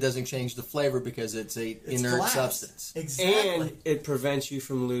 And it doesn't change the flavor because it's inert glass. Substance. Exactly. And it prevents you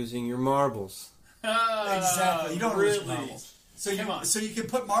from losing your marbles. Exactly. You don't really? lose marbles. So you can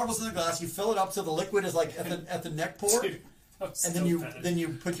put marbles in the glass. You fill it up so the liquid is like at the neck pour, Dude, and then you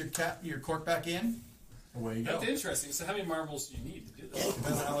put your cork back in. Away you go. That's interesting. So how many marbles do you need to do that?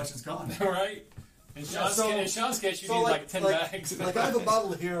 Depends on how much it's gone. All right. In Sean's case, you need like 10 bags. Like I have a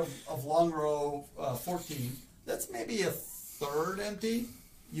bottle here of Longrow 14. That's maybe a third empty.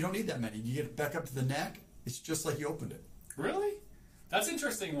 You don't need that many. You get it back up to the neck. It's just like you opened it. Really? That's an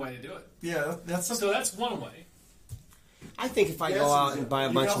interesting way to do it. Yeah, so that's one way. I think if I go out and buy a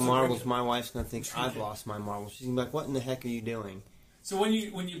bunch of marbles, drink my wife's gonna think I've lost my marbles. She's gonna be like, "What in the heck are you doing?" So when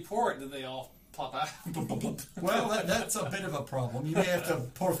you pour it, do they all pop out? Well, that's a bit of a problem. You may have to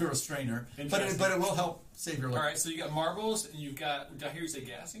pour through a strainer, but it will help save your liquid. All right, so you got marbles, and you've got. Did I hear you say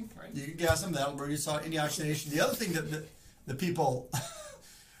gassing? Right. You can gas them. That'll reduce any oxidation. The other thing that the people,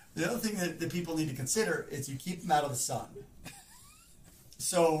 the other thing that the people need to consider is you keep them out of the sun.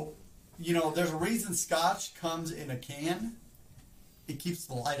 So, there's a reason Scotch comes in a can. It keeps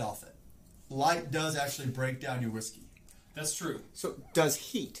the light off it. Light does actually break down your whiskey. That's true. So does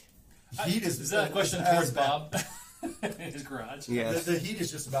heat? Heat is that a question towards Bob? In his garage. Yes. The heat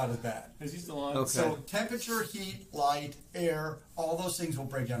is just about as bad. Is he still on? Okay. So temperature, heat, light, air, all those things will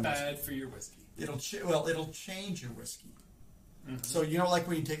break down whiskey. Bad for your whiskey. It'll change your whiskey. Mm-hmm. So like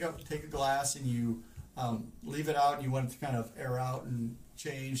when you take a glass and you leave it out and you want it to kind of air out and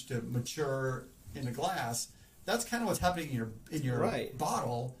change to mature in the glass. That's kind of what's happening in your right.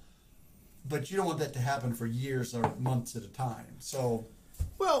 bottle, but you don't want that to happen for years or months at a time. So,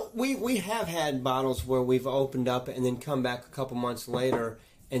 well, we have had bottles where we've opened up and then come back a couple months later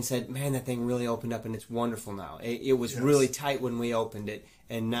and said, "Man, that thing really opened up and it's wonderful now. It was really tight when we opened it,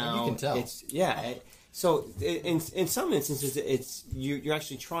 and now you can tell. It's so in some instances, it's you're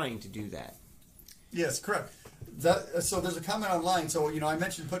actually trying to do that." Yes, correct. So there's a comment online. So I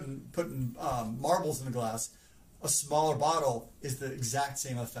mentioned putting marbles in the glass. A smaller bottle is the exact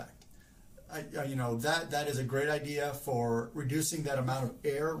same effect. That is a great idea for reducing that amount of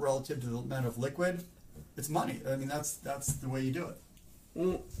air relative to the amount of liquid. It's money. I mean, that's the way you do it.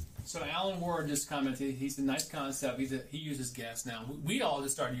 So Alan Ward just commented. He's a nice concept. He uses gas now. We all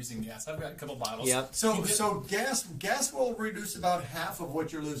just started using gas. I've got a couple bottles. Yep. So gas will reduce about half of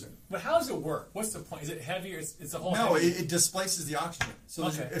what you're losing. But how does it work? What's the point? Is it heavier? It's a whole. No, heavy... it displaces the oxygen. So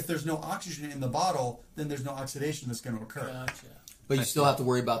if there's no oxygen in the bottle, then there's no oxidation that's going to occur. Gotcha. But you still have to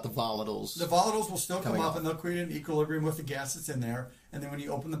worry about the volatiles. The volatiles will still come up off. and they'll create an equilibrium with the gas that's in there. And then when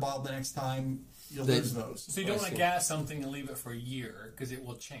you open the bottle the next time, you'll lose those. So you don't want to gas something and leave it for a year because it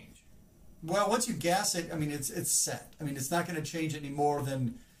will change. Well, once you gas it, I mean, it's set. I mean, it's not going to change any more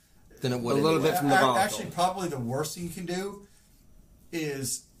than it would. A little bit from the volatile. Actually, probably the worst thing you can do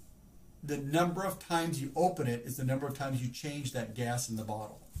is the number of times you open it is the number of times you change that gas in the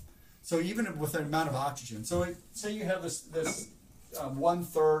bottle. So even with the amount of oxygen, say you have this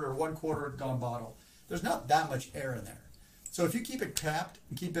 1/3 or 1/4 gone bottle, there's not that much air in there. So if you keep it capped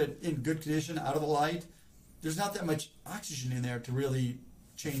and keep it in good condition out of the light, there's not that much oxygen in there to really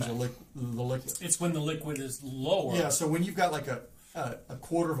change the liquid. It's when the liquid is lower. Yeah, so when you've got like a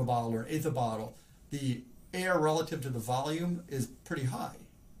quarter of a bottle or an eighth of a bottle, the air relative to the volume is pretty high,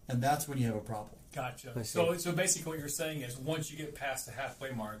 and that's when you have a problem. Gotcha. So basically what you're saying is once you get past the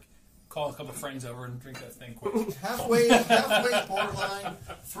halfway mark, call a couple friends over and drink that thing quick. halfway borderline,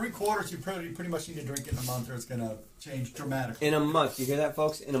 3/4 you pretty much need to drink it in a month, or it's going to change dramatically. In a month. You hear that,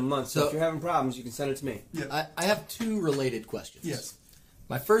 folks? In a month. So if you're having problems, you can send it to me. Yeah. I have two related questions. Yes.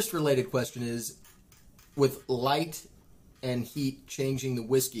 My first related question is, with light and heat changing the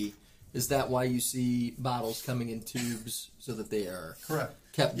whiskey, is that why you see bottles coming in tubes so that they are Correct.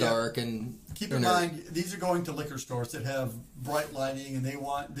 kept Yeah. dark and Keep in mind, these are going to liquor stores that have bright lighting,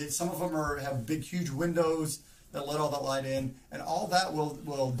 and some of them have big, huge windows that let all that light in, and all that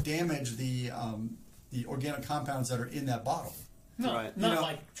will damage the organic compounds that are in that bottle. No, Right. not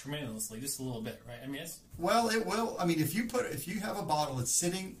like tremendously, just a little bit, right? I mean, it's Well, it will. I mean, if you have a bottle that's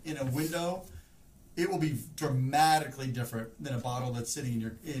sitting in a window, it will be dramatically different than a bottle that's sitting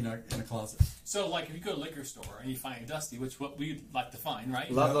in a closet. so like if you go to a liquor store and you find dusty, which what we like to find, right?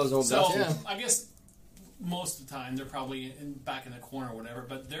 Love those old So dusty. Yeah. I guess most of the time they're probably back in the corner or whatever.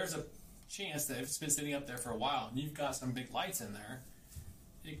 But there's a chance that if it's been sitting up there for a while and you've got some big lights in there,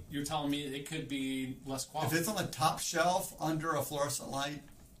 you're telling me it could be less quality. If it's on the top shelf under a fluorescent light,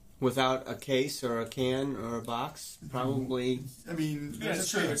 Without a case or a can or a box, probably. I mean, yeah, there's it's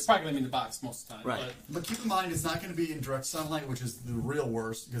a true. chance. It's probably going to be in the box most of the time. Right. But keep in mind, it's not going to be in direct sunlight, which is the real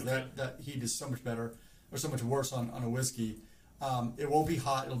worst, because Okay. that heat is so much better, or so much worse on a whiskey. It won't be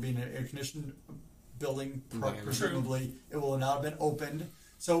hot. It'll be in an air-conditioned building, Environment. presumably. It will not have been opened.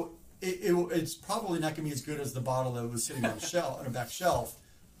 So it's probably not going to be as good as the bottle that was sitting on the shelf, on a back shelf,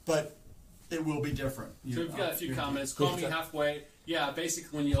 but it will be different. So we've got a few comments. Call me halfway. Yeah,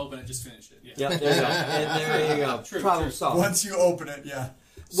 basically when you open it, just finish it. Yeah. Yep, there you go. And there you go. True, Problem true. solved. Once you open it, yeah.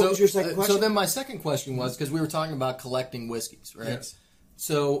 What was your second question? So then my second question was, because we were talking about collecting whiskeys, right? Yes.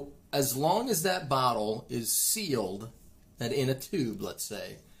 So as long as that bottle is sealed and in a tube, let's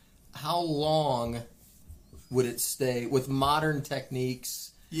say, how long would it stay with modern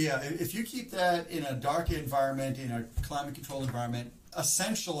techniques? Yeah, if you keep that in a dark environment, in a climate-controlled environment,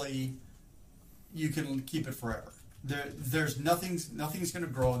 essentially you can keep it forever. There's nothing's going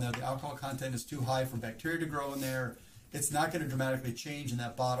to grow in there. The alcohol content is too high for bacteria to grow in there. It's not going to dramatically change in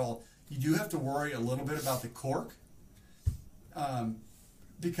that bottle. You do have to worry a little bit about the cork,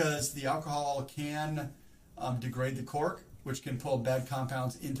 because the alcohol can degrade the cork, which can pull bad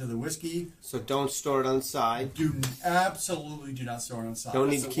compounds into the whiskey. So don't store it on the side. Absolutely do not store it on side. Don't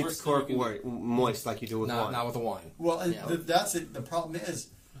need That's to the keep the worst cork thing you moist like you do with wine. Not with a wine. Well, and Yeah. that's it. The problem is,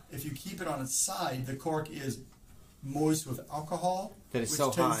 if you keep it on its side, the cork is moist with alcohol, That is which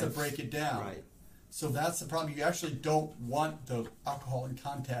so tends high. to break it down. Right. So that's the problem. You actually don't want the alcohol in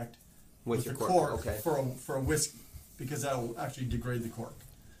contact With the your cork, cork, okay. for a whiskey, because that will actually degrade the cork.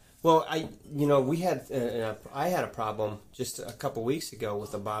 Well, I had a problem just a couple weeks ago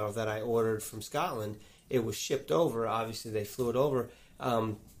with a bottle that I ordered from Scotland. It was shipped over. Obviously, they flew it over.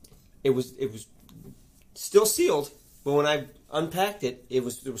 It was still sealed, but when I unpacked it, there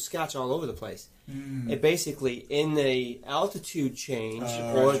was scotch all over the place. It basically, in the altitude change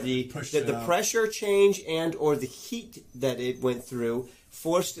or the pushed it out. pressure change and or the heat that it went through,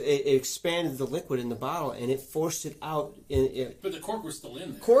 it expanded the liquid in the bottle and it forced it out. But the cork was still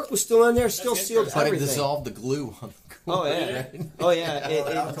in there. Cork was still in there, still That's sealed interesting. But it everything. dissolved the glue on the cork. Oh yeah, right? oh yeah.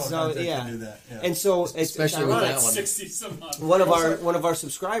 The alcohol content can do that, yeah. And so it's Especially with ironic. that one. 60 some odd. One of our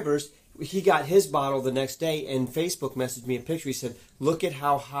subscribers, he got his bottle the next day, and Facebook messaged me a picture. He said, "Look at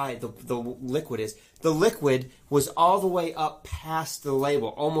how high the liquid is. The liquid was all the way up past the label,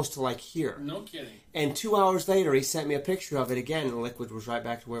 almost to like here." No kidding. And 2 hours later, he sent me a picture of it again, and the liquid was right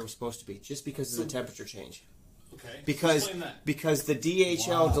back to where it was supposed to be, just because of the temperature change. Okay. Because Explain that. because the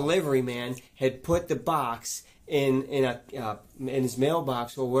DHL delivery man had put the box in his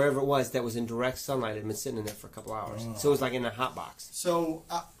mailbox or wherever it was that was in direct sunlight. It had been sitting in there for a couple hours, so it was like in a hot box. So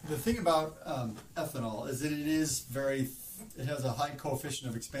the thing about ethanol is that it has a high coefficient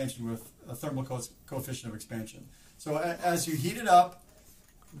of expansion with a thermal coefficient of expansion. So as you heat it up,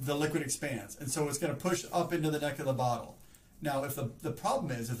 the liquid expands, and so it's going to push up into the neck of the bottle. Now, if the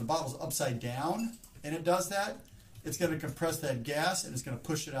problem is if the bottle's upside down and it does that, it's going to compress that gas and it's going to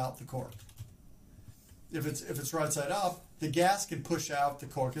push it out the cork. If it's right side up, the gas can push out the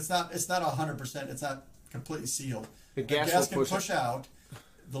cork. It's not 100%. It's not completely sealed. The The gas gas will can push push out.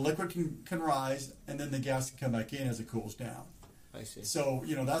 The liquid can rise, and then the gas can come back in as it cools down. I see. So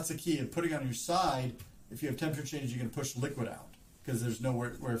that's the key of putting it on your side. If you have temperature changes, you can push liquid out because there's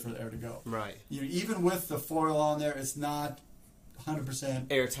nowhere for the air to go. Right. Even with the foil on there, it's not 100%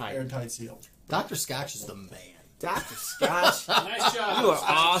 Airtight. airtight sealed. Dr. Scotch is the man. Dr. Scotch. Nice job. You are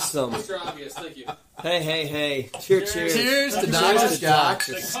awesome. Mr. Obvious, thank you. Hey. Cheers. Cheers to Cheers Dr. to Scotch.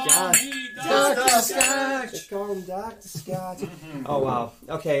 Dr. They call Scotch. me Dr. Dr. Scotch. They call him Dr. Scotch. Oh, wow.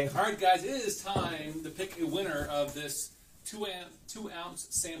 Okay. All right, guys, it is time to pick a winner of this 2-ounce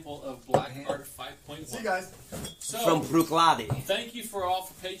sample of Black Art 5.1. See you guys. So, From Bruichladdich. thank you for all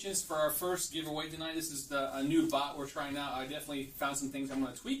for patience for our first giveaway tonight. This is a new bot we're trying out. I definitely found some things I'm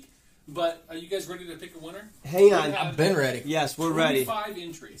going to tweak. But are you guys ready to pick a winner? Hang on. I've been ready. Yes, we're ready. 25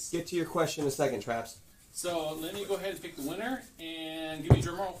 entries. Get to your question in a second, Traps. So let me go ahead and pick the winner and give me a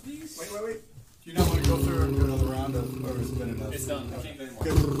drum roll, please. Wait. Do you not want to go through and do another round of, or has it been enough? It's done. I can't go anymore.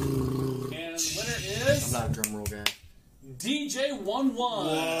 Good. And the winner is I'm not a drum roll guy. DJ11.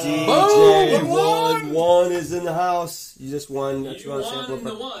 DJ Boom! one is in the house. You just won. You won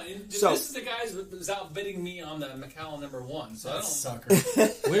the one. So- This is the guy who's outbidding me on the Macallan number 1. So I That don't. sucker.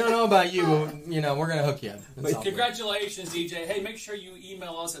 We don't know about you, but, we're going to hook you in. That's all. Congratulations, DJ. Hey, make sure you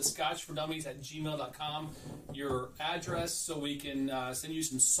email us at scotchfordummies@gmail.com your address so we can send you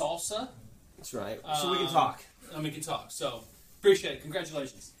some salsa That's right. So we can talk. and we can talk. So appreciate it.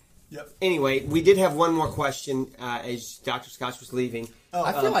 Congratulations. Yep. Anyway, we did have one more question as Dr. Scotch was leaving.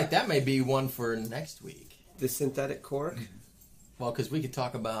 I feel like that may be one for next week. The synthetic cork. Well, because we could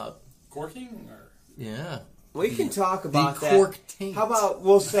talk about, Corking or We can talk the about that. cork taint. How about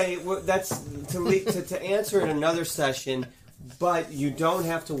we'll say that's to answer in another session, but you don't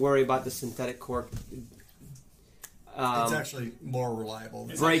have to worry about the synthetic cork It's actually more reliable.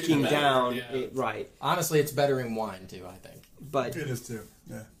 It's breaking actually better, down. yeah. Right, Honestly, it's better in wine, too, I think. but It is too.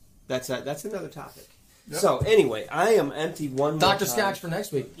 Yeah. that's another topic. Yep. So anyway, I am empty one more Dr. time. Scotch for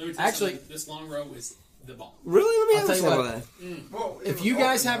next week. let me tell you Actually, something, this long row is the bomb. Really? Let me I'll have tell you some what. of that. Well, If you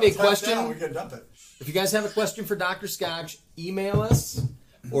guys have a it's half question- down, we can dump it. if you guys have a question for Dr. Scotch, email us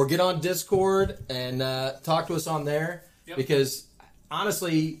or get on Discord and talk to us on there. Yep. Because,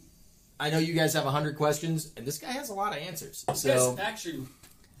 honestly, I know you guys have 100 questions, and this guy has a lot of answers. This So, guy's actually,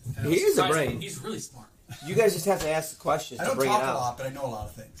 He is a surprised- brain. He's really smart. You guys just have to ask the questions I to don't bring talk it a out. lot, but I know a lot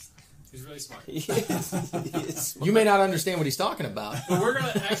of things. He's really smart. He is. you may not understand what he's talking about. But we're going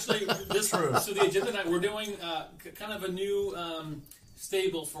to actually, True. so the agenda tonight, we're doing kind of a new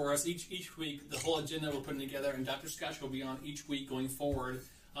stable for us each week. The whole agenda we're putting together, and Dr. Scotch will be on each week going forward.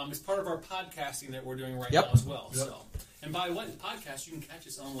 It's part of our podcasting that we're doing right Yep. now as well. Yep. So, and by the way, the podcast, you can catch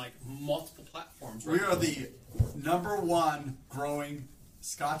us on like multiple platforms. We are the #1 growing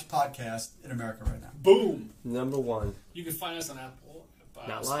Scotch podcast in America right now. Boom. Number one. You can find us on Apple,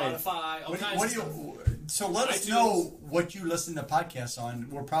 Not lying. Spotify, all What kinds do of stuff. you? So let us iTunes. know what you listen to podcasts on.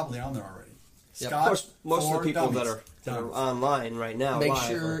 We're probably on there already. Yep. Of course, most of for the people dummies. that are online right now. Make live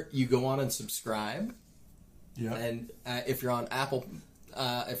sure you go on and subscribe. Yeah. And if you're on Apple,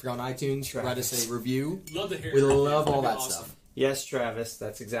 if you're on iTunes, write us a review. Love to hear We it. love That'd all be that awesome. stuff. Yes, Travis,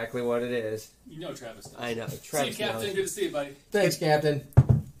 that's exactly what it is. You know Travis does. I know. See you, Travis Captain. knows. Good to see you, buddy. Thanks, Captain.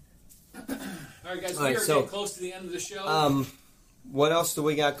 All right, guys, All we right, are so, getting close to the end of the show. What else do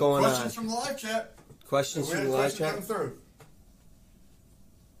we got going Questions on? from the live chat. Questions We from had the a live question chat? come through.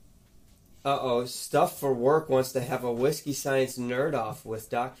 Stuff for Work wants to have a whiskey science nerd off with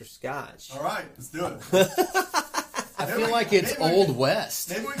Dr. Scotch. All right, let's do it. I feel like it's maybe we Old can- West.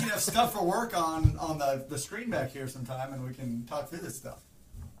 Maybe we can have stuff for work on the screen back here sometime, and we can talk through this stuff.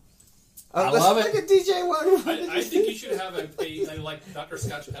 I love it. Look at DJ One. I think you should have a like Dr.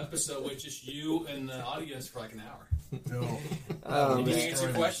 Scotch episode with just you and the audience for like an hour. No. You can man.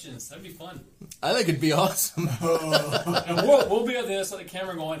 answer questions. That'd be fun. I think it'd be awesome. And we'll be at this on the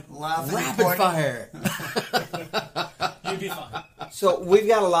camera going, Laughing, Rapid pointing. fire. you'd be fine. So we've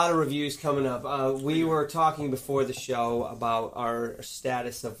got a lot of reviews coming up. We were talking before the show about our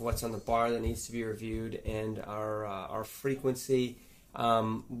status of what's on the bar that needs to be reviewed and our frequency.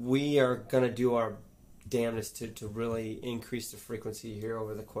 We are going to do our damnedest to really increase the frequency here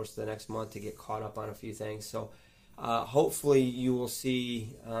over the course of the next month to get caught up on a few things. So hopefully you will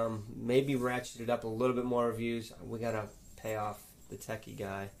see maybe ratcheted up a little bit more reviews. We got to pay off the techie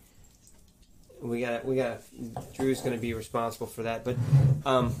guy. We got Drew's going to be responsible for that, but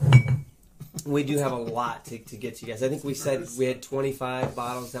we do have a lot to get to you guys. I think we said we had 25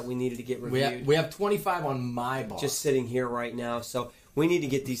 bottles that we needed to get reviewed. We have 25 on my bar. Just sitting here right now, so we need to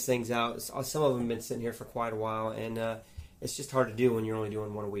get these things out. Some of them have been sitting here for quite a while, and it's just hard to do when you're only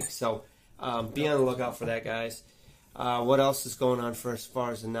doing one a week. So be on the lookout for that, guys. What else is going on for as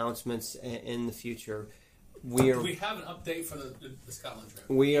far as announcements in the future? Do we have an update for the Scotland trip?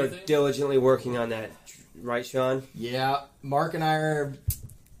 We are Anything? diligently working on that, right, Sean? Yeah, Mark and I are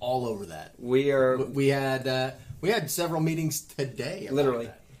all over that. We are We had several meetings today. about literally.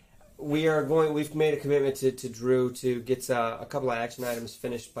 that. We've made a commitment to Drew to get a couple of action items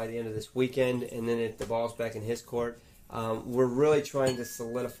finished by the end of this weekend, and then the ball's back in his court. We're really trying to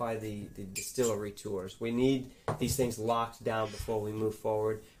solidify the distillery tours. We need these things locked down before we move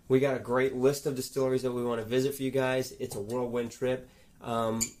forward. We got a great list of distilleries that we want to visit for you guys. It's a whirlwind trip.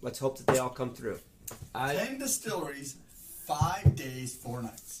 Let's hope that they all come through. 10 distilleries, 5 days, 4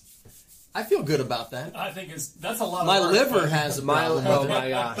 nights. I feel good about that. I think that's a lot. My of work, liver but- has a Oh problem. my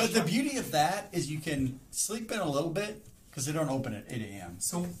gosh! But the beauty of that is you can sleep in a little bit because they don't open at 8 a.m.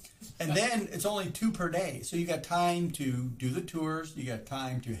 So And then it's only 2 per day. So you got time to do the tours. You got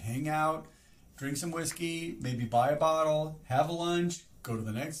time to hang out, drink some whiskey, maybe buy a bottle, have a lunch, go to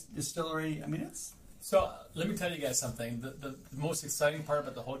the next distillery. I mean, it's... So let me tell you guys something. The most exciting part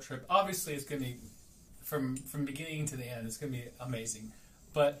about the whole trip, obviously, it's going to be from beginning to the end. It's going to be amazing.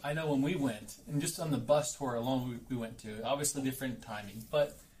 But I know when we went, and just on the bus tour alone we went to, obviously different timing.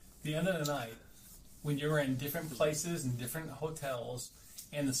 But the end of the night, when you're in different places and different hotels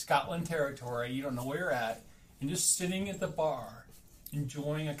in the Scotland territory, you don't know where you're at, and just sitting at the bar,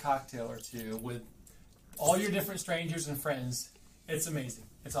 enjoying a cocktail or two with all your different strangers and friends, it's amazing.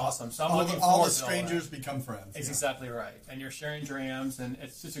 It's awesome. So I'm looking forward all the to all strangers that. become friends. It's exactly right. And you're sharing drams, and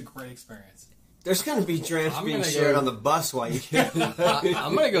it's just a great experience. There's going to be drams I'm being gonna shared go- on the bus while you.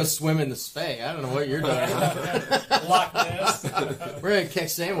 I'm going to go swim in the Spey. I don't know what you're doing. Loch Ness. We're going to catch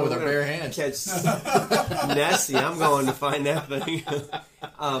salmon with our bare hands. Catch Nessie. I'm going to find that thing.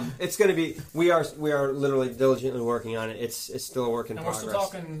 It's going to be. We are literally diligently working on it. It's still a work in And we're progress. still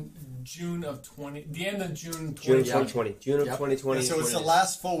talking June of 20, the end of June 2020. June of 2020. June of Yep. 2020. And so is it's what the it is.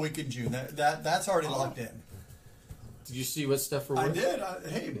 last full week in June. That's already locked in. Did you see what stuff we're I working? did.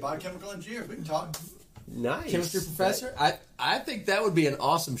 Hey, biochemical engineer, we can talk. Nice. Chemistry professor? I think that would be an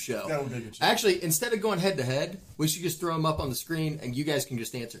awesome show. That would be a good show. Actually, instead of going head to head, we should just throw them up on the screen and you guys can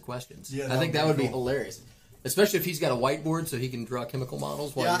just answer questions. Yeah, I think that would be cool. hilarious. Especially if he's got a whiteboard so he can draw chemical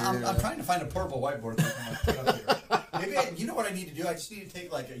models while Yeah, you're... I'm trying to find a portable whiteboard that I can put up here. Maybe you know what I need to do? I just need to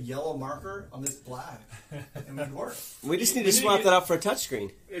take like a yellow marker on this black, and it would work. We just need We to need swap to that get- out for a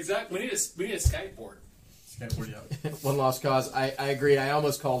touchscreen. Exactly. We need a Skype board. Skateboard, yeah. One lost cause. I agree. I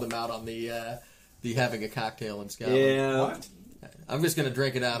almost called him out on the having a cocktail in Scotland. Yeah. What? I'm just going to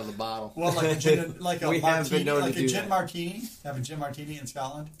drink it out of the bottle. Well, like a gin, like a We have been martini, known to like a do gin that. martini. Have a gin martini in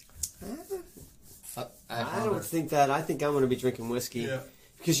Scotland. I don't think that. I think I'm going to be drinking whiskey. Yeah,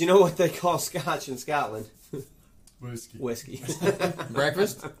 Because you know what they call scotch in Scotland? whiskey. Whiskey.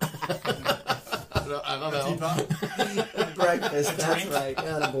 Breakfast? I don't know. Teapot. Breakfast. That's right.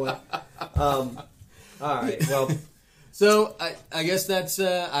 Attaboy. All right. Well, So I guess that's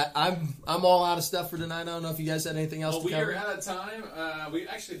I'm all out of stuff for tonight. I don't know if you guys had anything else Well, to we cover. are out of time. We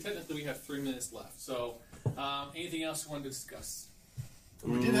actually technically have 3 minutes left. So, anything else you want to discuss?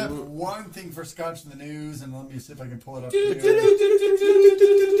 We did have one thing for Scotch in the news, and let me see if I can pull it up. Here.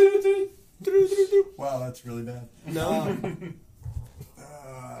 Wow, that's really bad. no.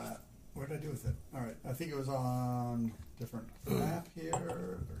 What did I do with it? All right, I think it was on different map here. There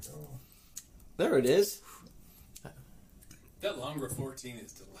we go. There it is. That Longer 14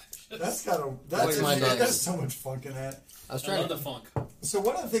 is delicious. That's got a. That's my bad. There's so much funk in that. I was I trying love to. the funk. So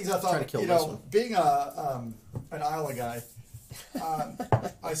one of the things I Trying to thought, kill you this know, one. being an Isla guy,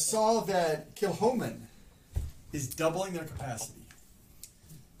 I saw that Kilchoman is doubling their capacity.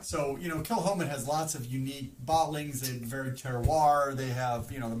 So, you know, Kilchoman has lots of unique bottlings. They're very terroir. They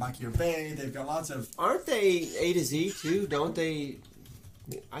have, you know, the Machier Bay. They've got lots of... Aren't they A to Z too? Don't they?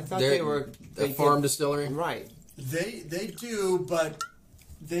 I thought They're- they were. the they farm did- distillery. Right. They do, but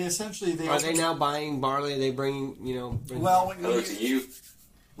they essentially... Are they now buying barley? Are they bringing, you know... Bring, Well,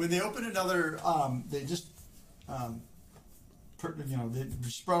 when they open another, they just, they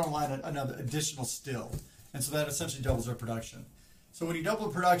just brought online another additional still, and so that essentially doubles their production. So when you double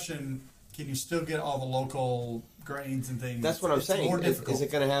production, can you still get all the local grains and things? that's what I'm It's saying. More Is difficult,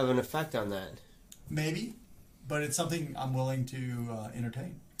 it going to have an effect on that? maybe, but it's something I'm willing to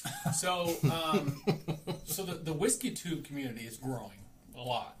entertain. So, so the whiskey tube community is growing a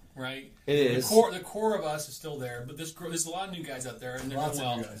lot, right? It is. The core of us is still there, but there's a lot of new guys out there, and they're Lots doing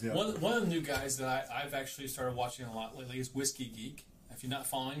of well. new guys, yeah. One of the new guys that I've actually started watching a lot lately is Whiskey Geek. If you're not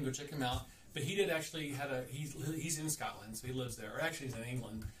following, go check him out. But he did actually he's in Scotland, so he lives there. Or actually, he's in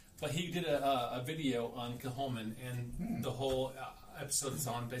England. But he did a video on Kilchoman, and the whole episode is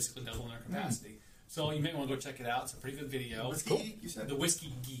on basically doubling their capacity. So you may want to go check it out. It's a pretty good video. Whiskey Geek, you said? The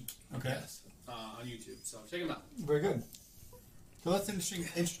Whiskey Geek. Okay. Yes, on YouTube. So check him out. Very good. So that's an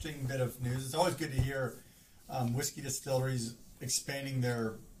interesting bit of news. It's always good to hear whiskey distilleries expanding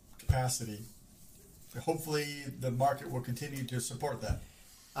their capacity. Hopefully, the market will continue to support that.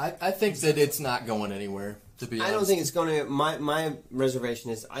 I think that it's not going anywhere, to be honest. I don't think it's going to. My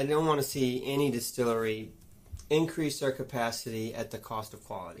reservation is I don't want to see any distillery increase their capacity at the cost of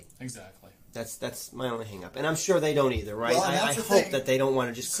quality. Exactly. That's my only hang up. And I'm sure they don't either, right? Well, I hope that they don't want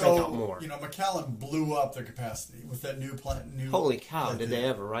to just crank out more. Macallan blew up their capacity with that new plant. Holy cow, did they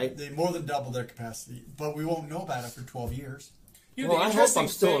ever, right? They more than doubled their capacity, but we won't know about it for 12 years. Well, I hope I'm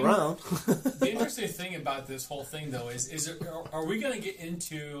still around. The interesting thing about this whole thing, though, are we going to get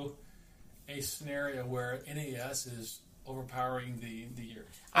into a scenario where NAS is overpowering the year?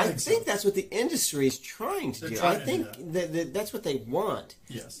 I think that's what the industry is trying to do. I think that's what they want.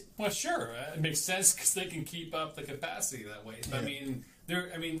 Yes. Well, sure, it makes sense because they can keep up the capacity that way.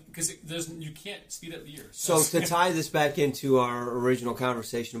 Yeah. Because you can't speed up the years. So to tie this back into our original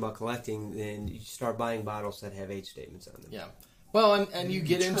conversation about collecting, then you start buying bottles that have age statements on them. Yeah. Well, and you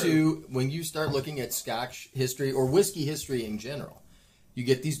get into, when you start looking at Scotch history or whiskey history in general, you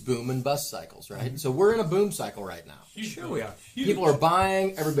get these boom and bust cycles, right? Mm-hmm. So we're in a boom cycle right now. Sure we are. People are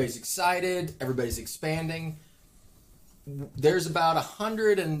buying, everybody's excited, everybody's expanding. There's about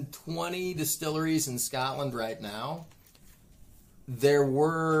 120 distilleries in Scotland right now. There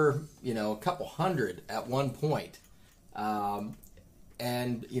were, a couple hundred at one point. And,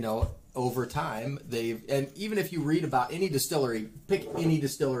 over time, and even if you read about any distillery, pick any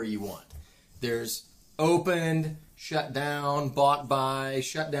distillery you want. There's opened, shut down, bought by,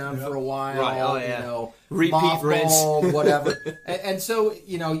 shut down for a while, right. Oh, yeah. Repeat rinse, whatever. and so,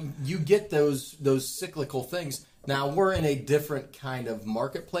 you get those cyclical things. Now, we're in a different kind of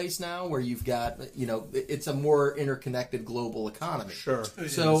marketplace now where you've got, it's a more interconnected global economy. Sure.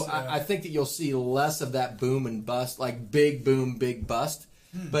 So I think that you'll see less of that boom and bust, like big boom, big bust.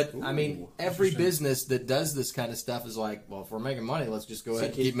 But, every business that does this kind of stuff is like, well, if we're making money, let's just go ahead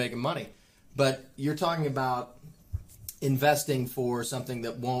and keep making money. But you're talking about investing for something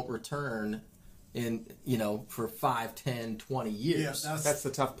that won't return in, for 5, 10, 20 years. Yeah, that's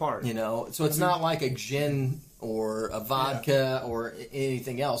the tough part. So it's not like a gin or a vodka or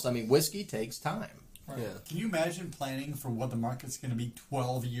anything else. Whiskey takes time. Right. Yeah. Can you imagine planning for what the market's going to be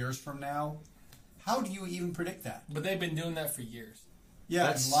 12 years from now? How do you even predict that? But they've been doing that for years.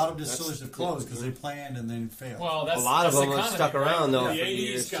 Yeah, and a lot of distilleries have closed because they planned and then failed. Well, a lot of them have stuck around, though, for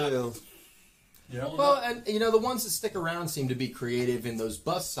years, too. Yeah. Well, and, the ones that stick around seem to be creative in those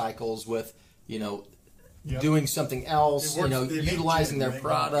bust cycles with, doing something else, utilizing their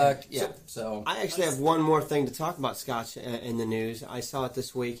product. Yeah. So I actually have one more thing to talk about Scotch in the news. I saw it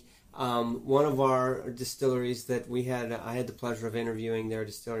this week. One of our distilleries that I had the pleasure of interviewing, their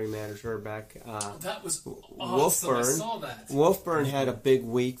distillery manager back. That was awesome. Wolfburn. I saw that. Wolfburn had a big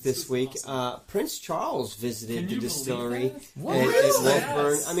week this week. Awesome. Prince Charles visited the distillery at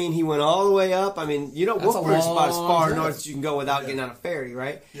Wolfburn. He went all the way up. Wolfburn's about as far north as you can go without getting on a ferry,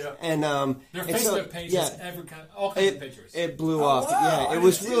 right? Yeah. And their Facebook page has all kinds of pictures. It blew off. Wow, yeah, it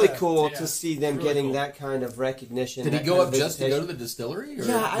was really cool to see them getting that kind of recognition. Did he go up just to go to the distillery? Or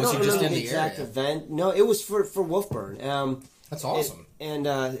I don't remember the exact event. No, it was for Wolfburn. That's awesome.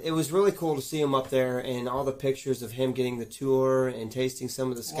 It was really cool to see him up there and all the pictures of him getting the tour and tasting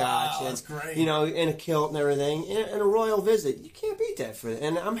some of the scotch. Wow, that's great. In a kilt and everything. And a royal visit. You can't beat that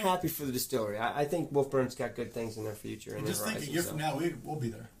and I'm happy for the distillery. I think Wolfburn's got good things in their future. And just think a year from now, we'll be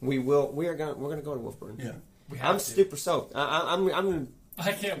there. We will. We're gonna go to Wolfburn. Yeah. I'm super stoked.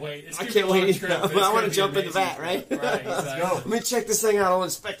 I can't wait. I can't wait. I want to jump in the vat, right? Right, exactly. Let me check this thing out. I'll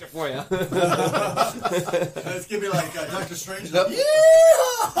inspect it for you. It's gonna be like Dr. Strange. Nope.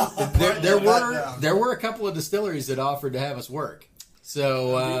 There were a couple of distilleries that offered to have us work.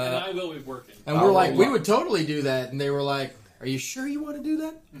 So and I will be working. And we're like, we would totally do that. And they were like, "Are you sure you want to do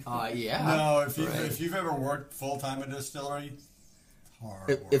that?" Yeah. No, if you've ever worked full time in a distillery.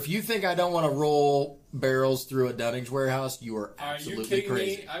 If you think I don't want to roll barrels through a Dunnage warehouse, you are absolutely crazy. Are you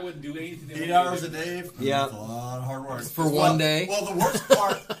kidding me? I wouldn't do anything. 8 hours a day. Yeah, a lot of hard work for one day. Well,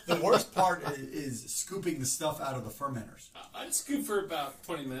 the worst part is scooping the stuff out of the fermenters. I'd scoop for about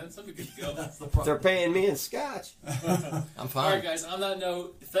 20 minutes. I'm good to go. That's the problem. They're paying me in scotch. I'm fine. All right, guys. On that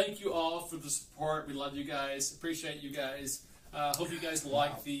note, thank you all for the support. We love you guys. Appreciate you guys. Hope you guys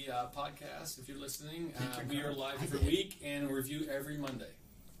like the podcast. If you're listening, we are live every week and review every Monday.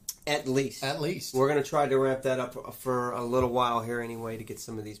 At least. We're going to try to wrap that up for a little while here anyway to get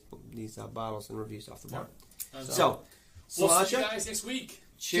some of these bottles and reviews off the bar. So, we'll see you guys next week.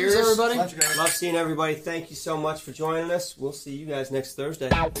 Cheers, everybody. Love seeing everybody. Thank you so much for joining us. We'll see you guys next Thursday.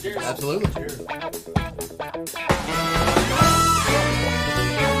 Cheers. Absolutely. Cheers.